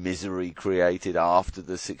Times, the misery created after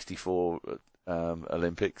the '64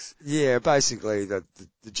 Olympics? Yeah, basically the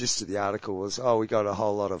gist of the article was, we got a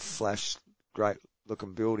whole lot of flash, great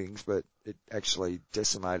looking buildings, but it actually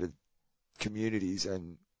decimated communities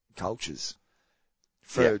and cultures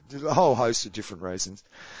for a whole host of different reasons.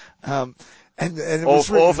 And it was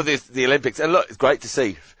for the Olympics. And look, it's great to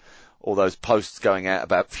see all those posts going out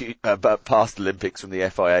about past Olympics from the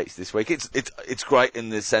FIH this week. It's great in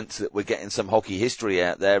the sense that we're getting some hockey history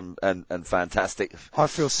out there and fantastic. I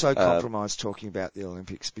feel so compromised talking about the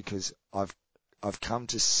Olympics because I've come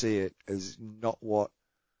to see it as not what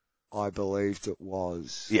I believed it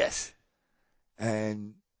was. Yes.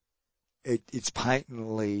 And it's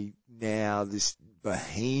patently now this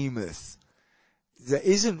behemoth. There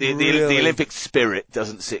isn't the really... the Olympic spirit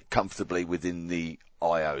doesn't sit comfortably within the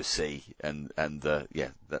IOC and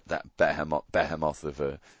that behemoth of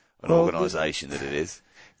an organisation that it is.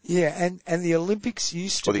 Yeah, and the Olympics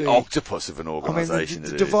used to be... Or the octopus of an organisation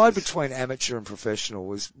the divide between amateur and professional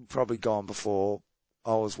was probably gone before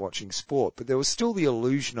I was watching sport, but there was still the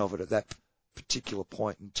illusion of it at that particular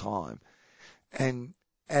point in time. And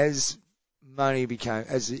as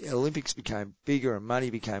the Olympics became bigger and money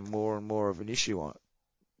became more and more of an issue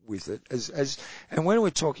with it, and when we're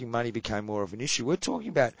talking money became more of an issue, we're talking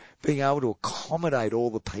about being able to accommodate all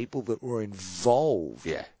the people that were involved.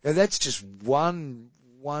 Yeah. Now that's just one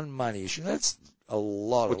money issue. That's a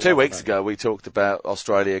lot. Well, 2 weeks ago we talked about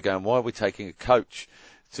Australia going, why are we taking a coach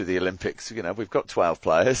to the Olympics. You know, we've got 12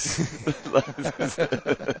 players.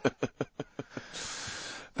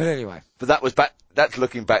 But anyway. But that's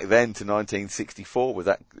looking back then to 1964 with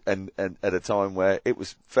that, and at a time where it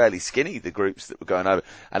was fairly skinny, the groups that were going over.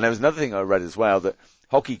 And there was another thing I read as well, that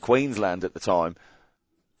Hockey Queensland at the time,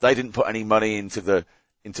 they didn't put any money into the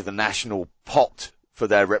national pot for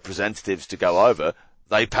their representatives to go over.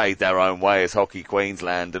 They paid their own way as Hockey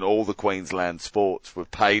Queensland, and all the Queensland sports were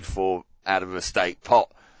paid for out of a state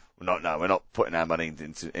pot. We're not putting our money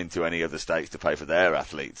into any other states to pay for their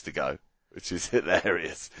athletes to go, which is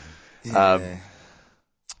hilarious. Yeah.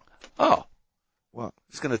 What?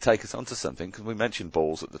 It's going to take us onto something, because we mentioned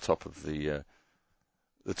balls at the top of the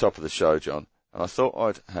show, John, and I thought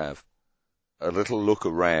I'd have a little look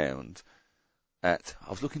around at. I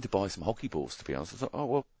was looking to buy some hockey balls, to be honest. I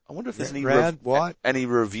thought, I wonder if there's any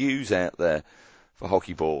reviews out there for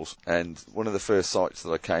hockey balls. And one of the first sites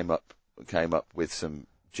that I came up with some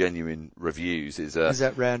genuine reviews is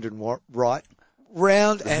that Round and White?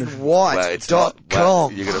 Roundandwhite.com.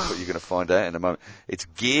 Well, you're going to find out in a moment. It's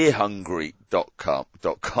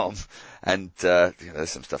gearhungry.com, and there's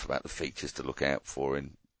some stuff about the features to look out for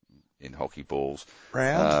in hockey balls.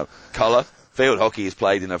 Round. Colour. Field hockey is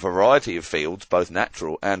played in a variety of fields, both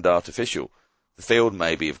natural and artificial. The field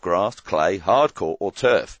may be of grass, clay, hardcore, or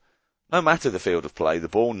turf. No matter the field of play, the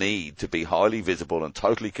ball need to be highly visible and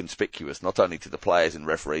totally conspicuous, not only to the players and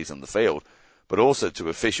referees on the field, but also to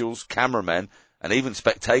officials, cameramen, and even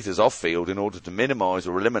spectators off-field, in order to minimise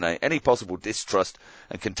or eliminate any possible distrust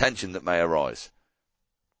and contention that may arise.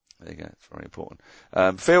 There you go, it's very important.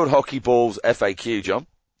 Field hockey balls FAQ, John.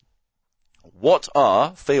 What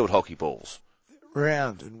are field hockey balls?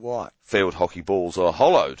 Round and white. Field hockey balls are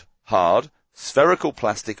hollowed, hard, spherical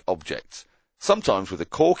plastic objects, sometimes with a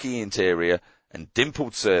corky interior and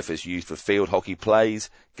dimpled surface, used for field hockey plays,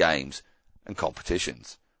 games, and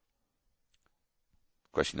competitions.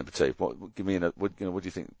 Question number 2. What do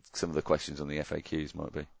you think some of the questions on the FAQs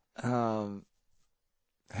might be? How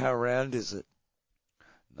round is it?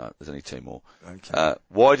 No, there's only 2 more. Okay.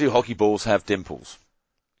 Why do hockey balls have dimples?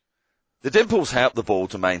 The dimples help the ball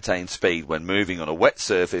to maintain speed when moving on a wet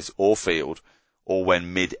surface or field, or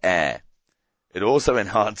when mid-air. It also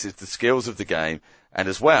enhances the skills of the game, and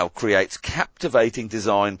as well creates captivating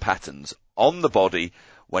design patterns on the body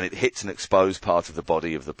when it hits an exposed part of the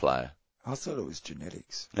body of the player. I thought it was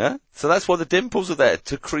genetics. Yeah? So that's why the dimples are there,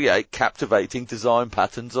 to create captivating design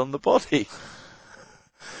patterns on the body.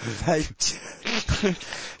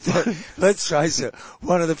 Let's face it,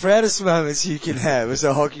 one of the proudest moments you can have as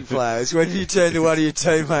a hockey player is when you turn to one of your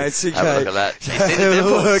teammates and go, look at that. You see the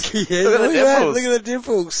dimples? Look at the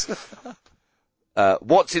dimples.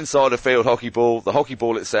 What's inside a field hockey ball? The hockey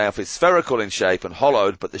ball itself is spherical in shape and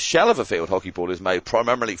hollowed, but the shell of a field hockey ball is made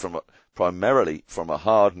primarily from a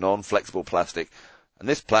hard, non-flexible plastic, and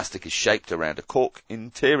this plastic is shaped around a cork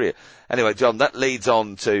interior. Anyway, John, that leads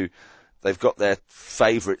on to, they've got their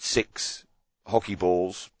favourite 6 hockey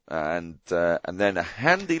balls, and then a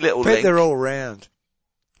handy little link. They're all round.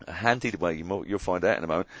 You'll find out in a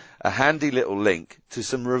moment. A handy little link to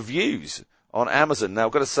some reviews on Amazon. Now,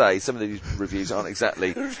 I've got to say, some of these reviews aren't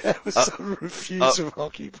exactly some reviews of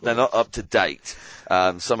hockey balls. They're not up to date.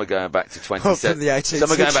 Some are going back to 2017.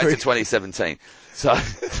 Some are going back to 2017. So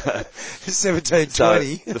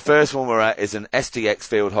 1720. So the first one we're at is an STX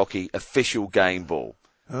Field Hockey official game ball.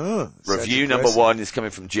 Oh, review number 1 is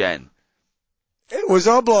coming from Jen. It was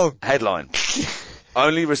oblong. Headline.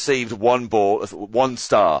 Only received 1 ball, 1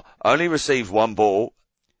 star. Only received 1 ball.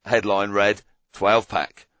 Headline read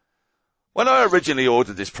 12-pack. When I originally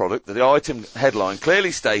ordered this product, the item headline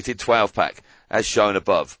clearly stated 12-pack, as shown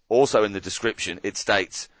above. Also in the description, it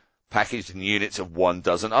states, packaged in units of 1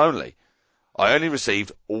 dozen only. I only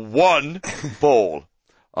received 1 ball.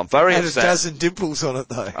 I'm very upset. And a dozen dimples on it,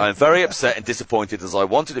 though. I'm very upset and disappointed, as I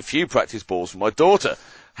wanted a few practice balls for my daughter.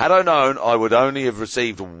 Had I known I would only have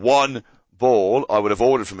received 1 ball, I would have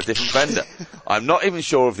ordered from a different vendor. I'm not even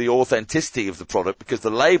sure of the authenticity of the product, because the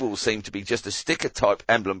labels seem to be just a sticker type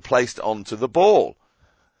emblem placed onto the ball.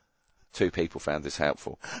 2 people found this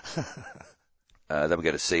helpful. Then we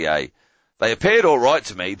go to CA. They appeared alright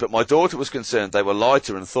to me, but my daughter was concerned they were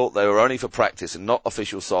lighter and thought they were only for practice and not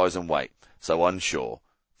official size and weight. So unsure.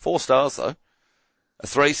 4 stars though. A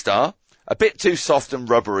 3-star. A bit too soft and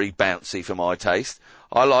rubbery, bouncy for my taste.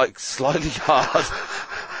 I like slightly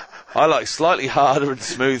harder and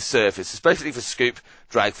smooth surface, especially for scoop,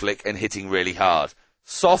 drag flick, and hitting really hard.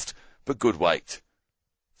 Soft, but good weight.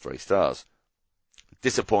 3 stars.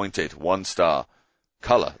 Disappointed. 1 star.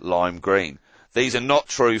 Colour, lime green. These are not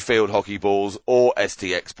true field hockey balls or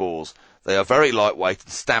STX balls. They are very lightweight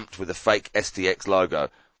and stamped with a fake STX logo.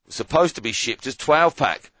 Supposed to be shipped as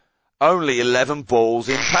 12-pack. Only 11 balls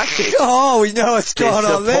in package. Oh, we know what's going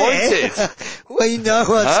on there. Disappointed. We know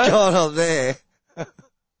what's going on there.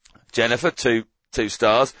 Jennifer, two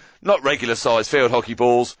stars. Not regular size field hockey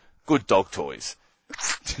balls. Good dog toys.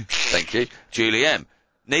 Thank you. Julie M.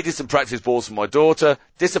 Needed some practice balls for my daughter.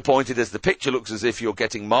 Disappointed as the picture looks as if you're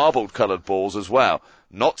getting marbled coloured balls as well.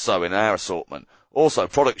 Not so in our assortment. Also,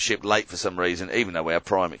 product shipped late for some reason, even though we had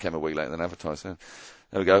Prime, it came a week later than advertised. There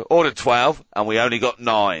we go. Ordered 12, and we only got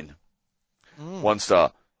 9. 1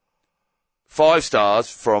 star. 5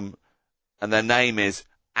 stars from, and their name is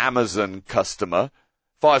Amazon customer.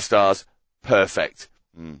 5 stars, perfect.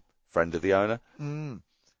 Friend of the owner.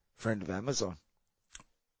 Friend of Amazon.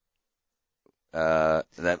 I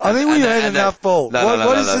think we had enough balls.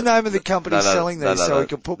 What is the name of the company selling these so we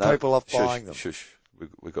can put people off buying them? Shush.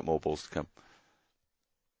 We've got more balls to come.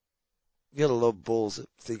 You got a lot of balls at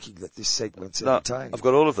thinking that this segment's entertaining. I've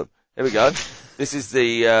got all of them. Here we go. This is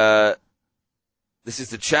the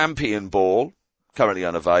champion ball, currently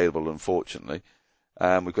unavailable, unfortunately.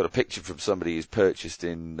 We've got a picture from somebody who's purchased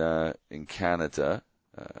in Canada.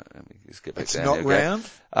 Let me just get back it's down not here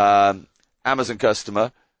round? Amazon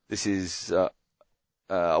customer. This is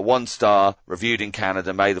a 1 star, reviewed in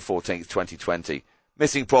Canada, May the 14th, 2020.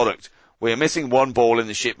 Missing product. We are missing 1 ball in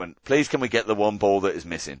the shipment. Please can we get the 1 ball that is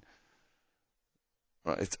missing?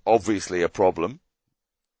 Right, it's obviously a problem.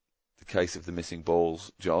 The case of the missing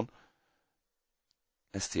balls, John.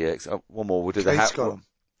 STX. Oh, 1 more. We'll do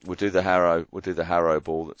the Harrow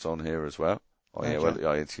ball that's on here as well. Oh yeah, okay.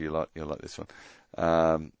 Well, you'll like this one.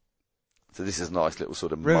 So this is a nice little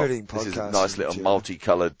sort of riveting this is a podcast nice little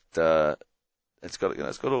multicoloured. It's got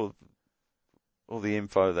all the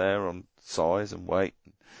info there on size and weight.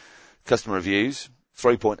 Customer reviews.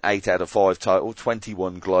 3.8 out of 5 total,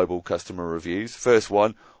 21 global customer reviews. First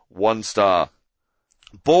one, 1 star.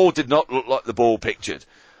 Ball did not look like the ball pictured.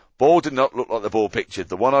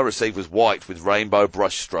 The one I received was white with rainbow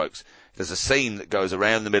brush strokes. There's a seam that goes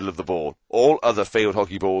around the middle of the ball. All other field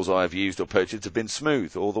hockey balls I have used or purchased have been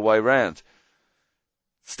smooth all the way round.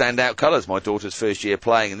 Standout colours, my daughter's first year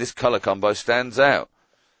playing, and this colour combo stands out.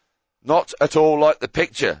 Not at all like the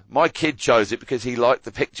picture. My kid chose it because he liked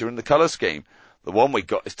the picture and the colour scheme. The one we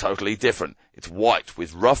got is totally different. It's white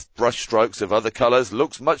with rough brush strokes of other colours.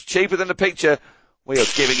 Looks much cheaper than the picture. We are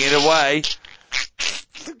giving it away.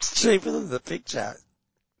 Looks cheaper than the picture.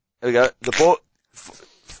 There we go. The ball.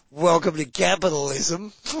 Welcome to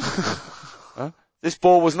capitalism. This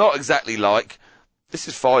ball was not exactly like. This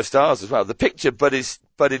is 5 stars as well. The picture, but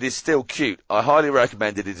it is still cute. I highly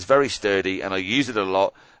recommend it. It is very sturdy, and I use it a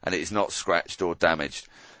lot, and it is not scratched or damaged.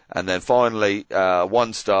 And then finally,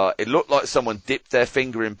 1 star. It looked like someone dipped their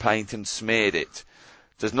finger in paint and smeared it.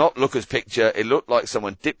 Does not look as picture. It looked like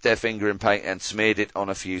someone dipped their finger in paint and smeared it on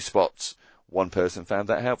a few spots. 1 person found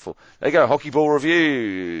that helpful. There you go. Hockey ball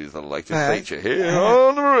reviews, the latest feature here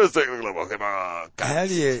on the Realistic Hockey Ball. How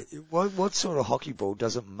do you? What sort of hockey ball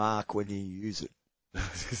doesn't mark when you use it?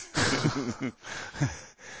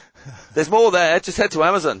 There's more there. Just head to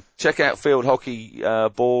Amazon. Check out field hockey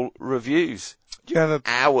ball reviews. Do you have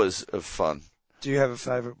hours of fun? Do you have a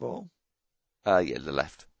favourite ball? Yeah, the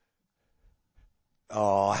left.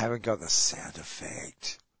 Oh, I haven't got the sound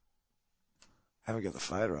effect. Haven't got the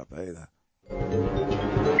fader up either.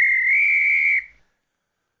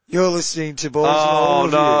 You're listening to Balls Oh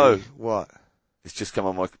and no! Review. What? It's just come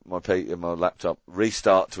on my laptop.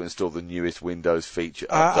 Restart to install the newest Windows feature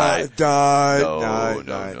update. No.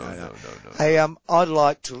 Hey, I'd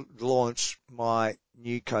like to launch my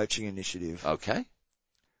new coaching initiative. Okay.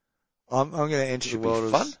 I'm going to enter the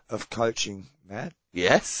world of coaching, Matt.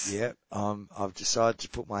 Yes. Yeah. I've decided to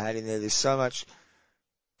put my hat in there. There's so much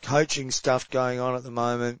coaching stuff going on at the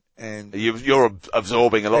moment, and you're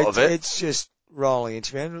absorbing a lot of it. It's just rolling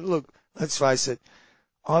into me. And look, let's face it.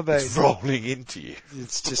 It's rolling into you.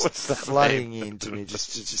 It's just flooding into me,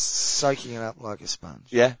 just soaking it up like a sponge.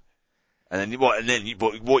 Yeah. And then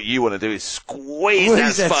what you want to do is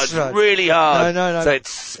squeeze that sponge really hard. No. So it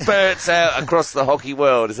spurts out across the hockey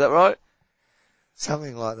world. Is that right?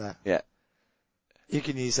 Something like that. Yeah. You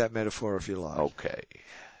can use that metaphor if you like. Okay.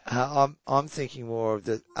 I'm thinking more of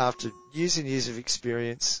that after years and years of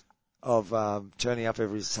experience of turning up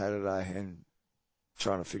every Saturday and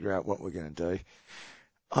trying to figure out what we're going to do.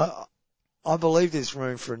 I believe there's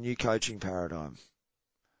room for a new coaching paradigm.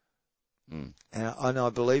 And I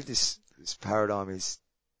believe this paradigm is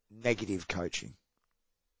negative coaching.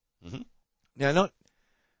 Mm-hmm. Now,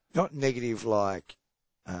 not negative like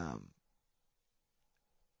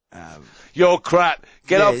You're crap.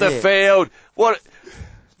 Get off the field. What?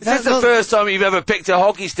 Is this the first time you've ever picked a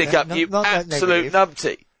hockey stick up, you absolute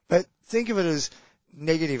numpty? But think of it as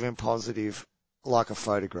negative and positive, like a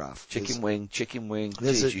photograph. Chicken wing.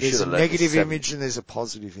 There's a negative image and there's a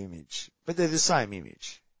positive image, but they're the same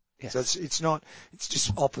image. Yeah. So it's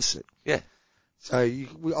just opposite. Yeah. So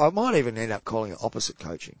I might even end up calling it opposite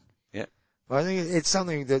coaching. Yeah. But I think it's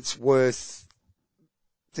something that's worth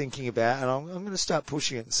thinking about, and I'm going to start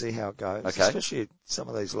pushing it and see how it goes. Okay. Especially at some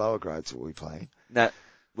of these lower grades that we play. Now,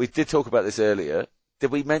 we did talk about this earlier.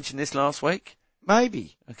 Did we mention this last week?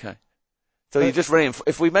 Maybe. Okay. So you just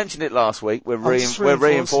if we mentioned it last week, we're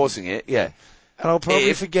reinforcing it. Yeah. And I'll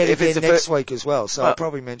probably forget it again next week as well, so I'll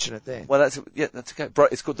probably mention it then. Well, that's okay.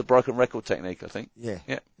 It's called the broken record technique, I think. Yeah.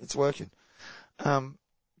 It's working.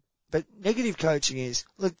 But negative coaching is,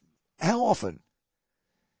 look, how often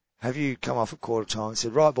have you come off at quarter time and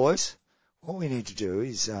said, right, boys, what we need to do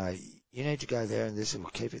is, you need to go there and this, and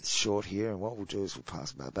we'll keep it short here, and what we'll do is we'll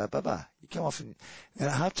pass, blah, blah, blah, blah. You come off and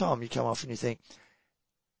at half time you come off and you think,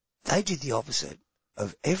 they did the opposite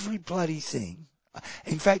of every bloody thing.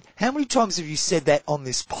 In fact, how many times have you said that on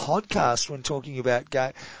this podcast when talking about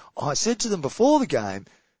game? I said to them before the game,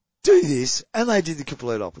 do this, and they did the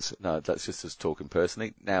complete opposite. No, that's just us talking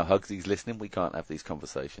personally. Now, Hugsy's listening. We can't have these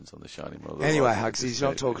conversations on the Shining World. Anyway, Hugsy's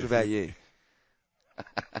not talking about you.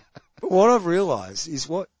 But what I've realised is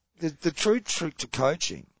what the true trick to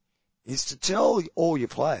coaching is to tell all your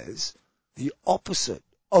players the opposite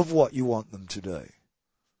of what you want them to do.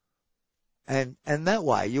 And that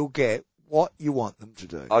way you'll get what you want them to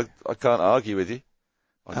do. I can't argue with you.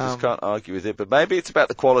 I just can't argue with it. But maybe it's about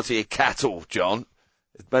the quality of cattle, John.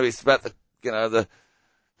 Maybe it's about the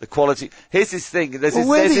quality. Here's this thing. We're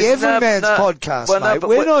the Everyman's podcast, mate.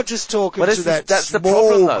 We're not just talking to that's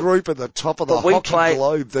small group at the top of the hockey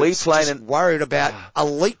globe that's just worried about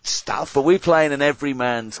elite stuff. But we play in an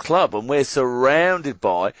everyman's club, and we're surrounded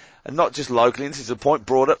by, and not just locally, and this is a point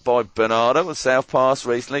brought up by Bernardo at South Pass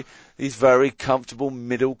recently, these very comfortable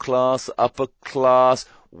middle class, upper class,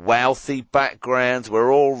 wealthy backgrounds.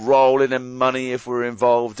 We're all rolling in money if we're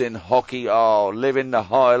involved in hockey. Living the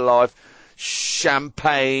high life.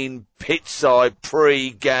 Champagne, pitchside,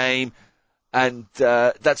 pre-game. And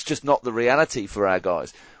that's just not the reality for our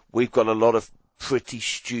guys. We've got a lot of pretty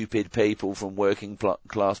stupid people from working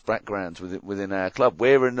class backgrounds within our club.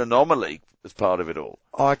 We're an anomaly as part of it all.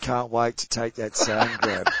 I can't wait to take that sound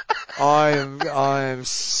grab. I am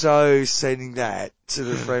so sending that to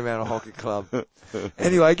the Fremantle Hockey Club.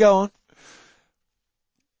 Anyway, go on.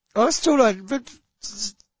 I still don't, but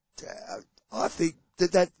I think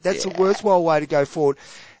that's a worthwhile way to go forward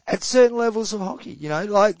at certain levels of hockey. You know,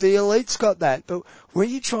 like the elite's got that, but when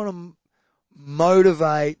you're trying to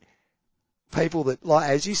motivate people that, like,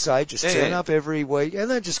 as you say, just turn up every week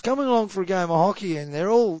and they're just coming along for a game of hockey and they're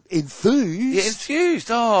all enthused. Yeah, enthused.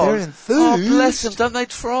 They're enthused. Bless them. Don't they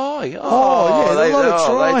try? There's a lot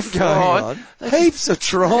of trying going on. Heaps of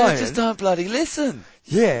trying. They just don't bloody listen.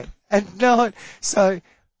 Yeah. And no, so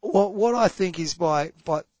what I think is by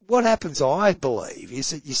what happens, I believe, is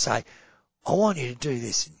that you say, I want you to do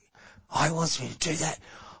this. And I want me to do that.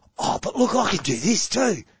 But look, I can do this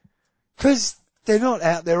too. Because they're not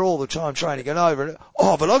out there all the time training and over it.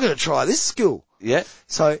 But I've got to try this skill. Yeah.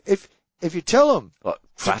 So if you tell them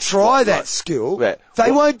to try that skill,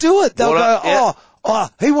 they won't do it. They'll go,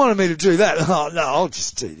 he wanted me to do that. Oh, no, I'll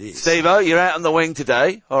just do this. Steve-O, you're out on the wing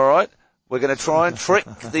today, all right? We're going to try and trick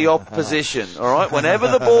the opposition, all right? Whenever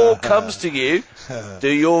the ball comes to you, do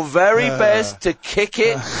your very best to kick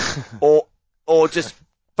it or just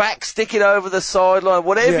stick it over the sideline,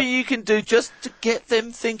 whatever you can do just to get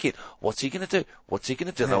them thinking, what's he going to do? What's he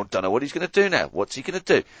going to do? I don't know what he's going to do now. What's he going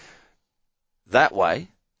to do? That way,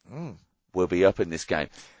 we'll be up in this game.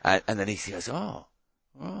 And then he goes,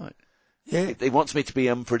 right. Yeah. He wants me to be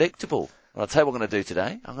unpredictable. I'll tell you what I'm going to do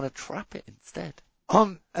today. I'm going to trap it instead.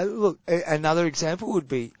 Look, another example would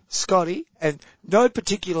be Scotty, and no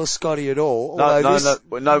particular Scotty at all. No,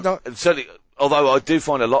 certainly. Although I do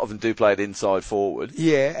find a lot of them do play it inside forward.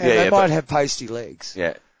 Yeah, and they might have pasty legs.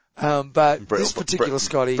 Yeah. But this particular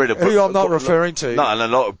Scotty, who I'm not referring to. No, and a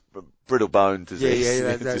lot of brittle bone disease.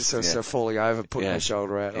 Yeah, that's so falling over, putting their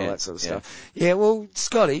shoulder out, all that sort of stuff. Yeah, well,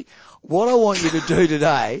 Scotty, what I want you to do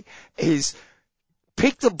today is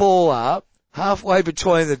pick the ball up halfway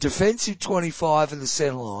between the defensive 25 and the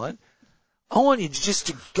centre line. I want you just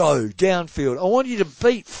to go downfield. I want you to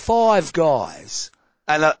beat 5 guys.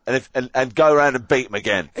 And go around and beat them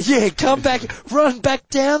again. Yeah, come back, run back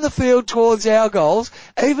down the field towards our goals.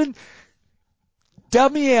 Even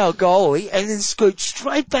dummy our goalie, and then scoot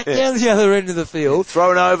straight back down the other end of the field.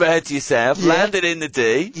 Throw an overhead to yourself, land it in the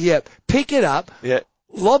D. Yep. Pick it up. Yeah.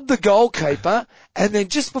 Lob the goalkeeper, and then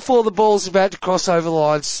just before the ball's about to cross over the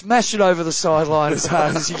line, smash it over the sideline as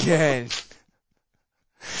hard as you can.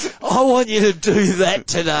 I want you to do that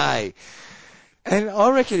today. And I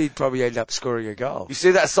reckon he'd probably end up scoring a goal. You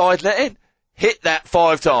see that side netting? Hit that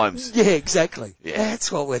 5 times. Yeah, exactly. Yeah.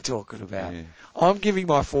 That's what we're talking about. Yeah. I'm giving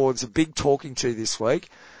my forwards a big talking to this week.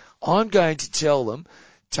 I'm going to tell them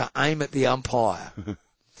to aim at the umpire.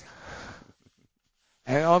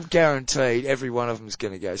 And I'm guaranteed every one of them is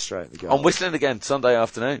going to go straight in the goal. I'm whistling again Sunday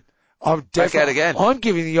afternoon. I'm Back out again. I'm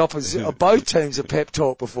giving the opposite, both teams a pep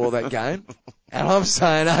talk before that game. And I'm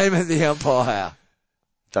saying aim at the umpire.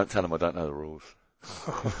 Don't tell them I don't know the rules.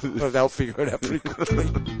 Well, they'll figure it out pretty quickly.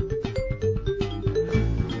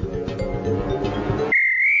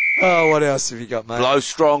 Oh, what else have you got, mate? Blow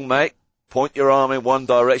strong, mate. Point your arm in one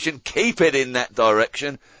direction. Keep it in that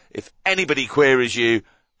direction. If anybody queries you,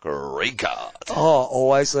 green card. Oh,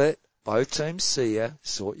 always let both teams see you.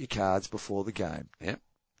 Sort your cards before the game. Yep.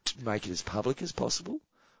 Make it as public as possible.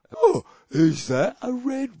 Oh, is that a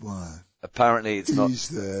red one? Apparently it's not. Is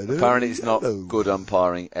that Apparently it's not yellow good one?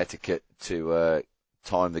 umpiring etiquette to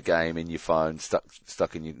time the game in your phone,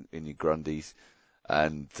 stuck in your grundies,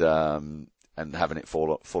 and having it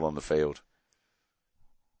fall on the field.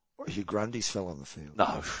 Your Grundies fell on the field.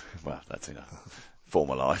 No, well that's enough.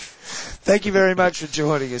 Former life. Thank you very much for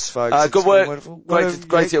joining us, folks. Good work. Wonderful.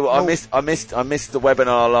 Great to hear. I missed the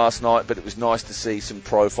webinar last night, but it was nice to see some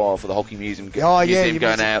profile for the Hockey Museum, Oh, yeah, museum you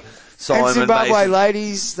going missed it. out. Simon And Zimbabwe Mason.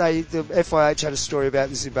 ladies, the FIH had a story about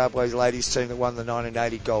the Zimbabwe ladies team that won the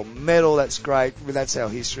 1980 gold medal. That's great. That's our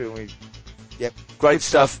history. Great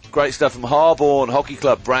stuff from Harborne Hockey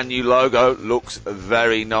Club. Brand new logo. Looks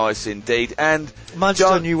very nice indeed. And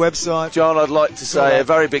Munster new website. John, I'd like to say a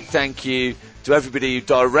very big thank you to everybody who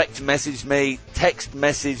direct messaged me, text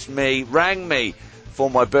messaged me, rang me for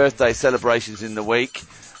my birthday celebrations in the week.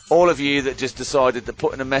 All of you that just decided that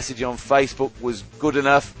putting a message on Facebook was good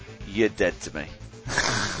enough, you're dead to me.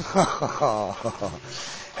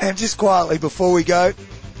 And just quietly before we go,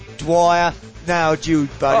 Dwyer, nailed you,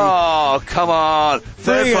 buddy. Oh, come on.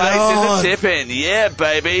 Third Bring it place in the on. tipping. Yeah,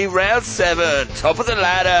 baby. Round 7. Top of the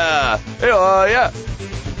ladder. Here are ya.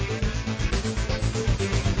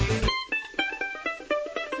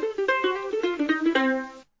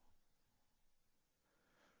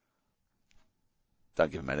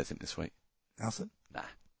 Don't give him anything this week. Nothing? Nah.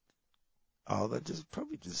 Oh, they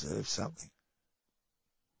probably deserve something.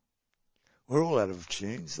 We're all out of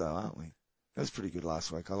tunes, though, aren't we? That was pretty good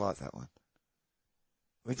last week. I like that one.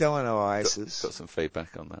 We don't want Oasis. Got some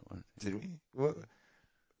feedback on that one. Did we? What,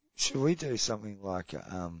 should we do something like,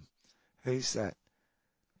 who's that?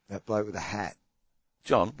 That bloke with a hat.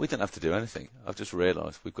 John, we don't have to do anything. I've just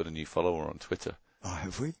realised we've got a new follower on Twitter. Oh,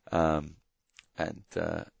 have we? And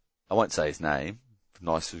I won't say his name.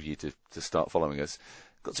 Nice of you to start following us.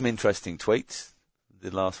 Got some interesting tweets. The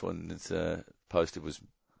last one that's posted was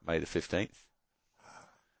May the 15th.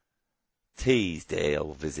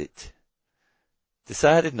 Teesdale visit.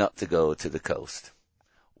 Decided not to go to the coast.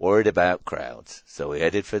 Worried about crowds, so we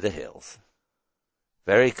headed for the hills.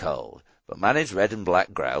 Very cold, but managed red and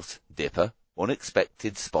black grouse, dipper,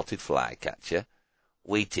 unexpected spotted flycatcher,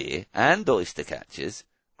 wheatear and oyster catchers,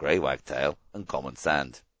 grey wagtail and common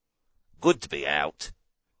sand. Good to be out.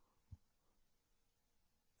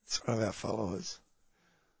 It's one of our followers.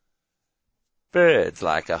 Birds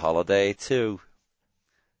like a holiday too.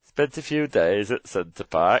 Spent a few days at Centre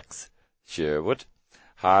Parks, Sherwood.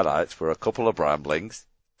 Highlights were a couple of bramblings,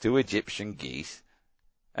 2 Egyptian geese,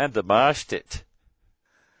 and a marsh tit.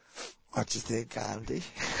 What do you think, Andy?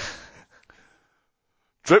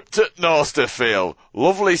 Tripped at Norsterfield.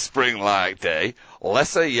 Lovely spring-like day.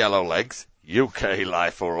 Lesser yellowlegs. UK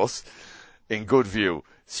life for us. In good view.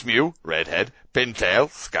 Smew, redhead, pintail,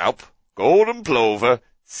 scalp, golden plover,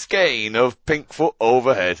 skein of pinkfoot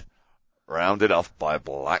overhead. Rounded off by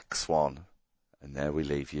black swan. And there we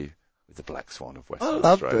leave you with the black swan of Western I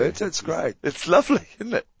love Australia. birds. That's great. It's lovely,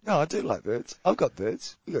 isn't it? No, I do like birds. I've got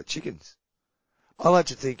birds. We've got chickens. I like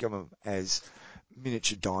to think of them as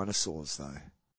miniature dinosaurs, though.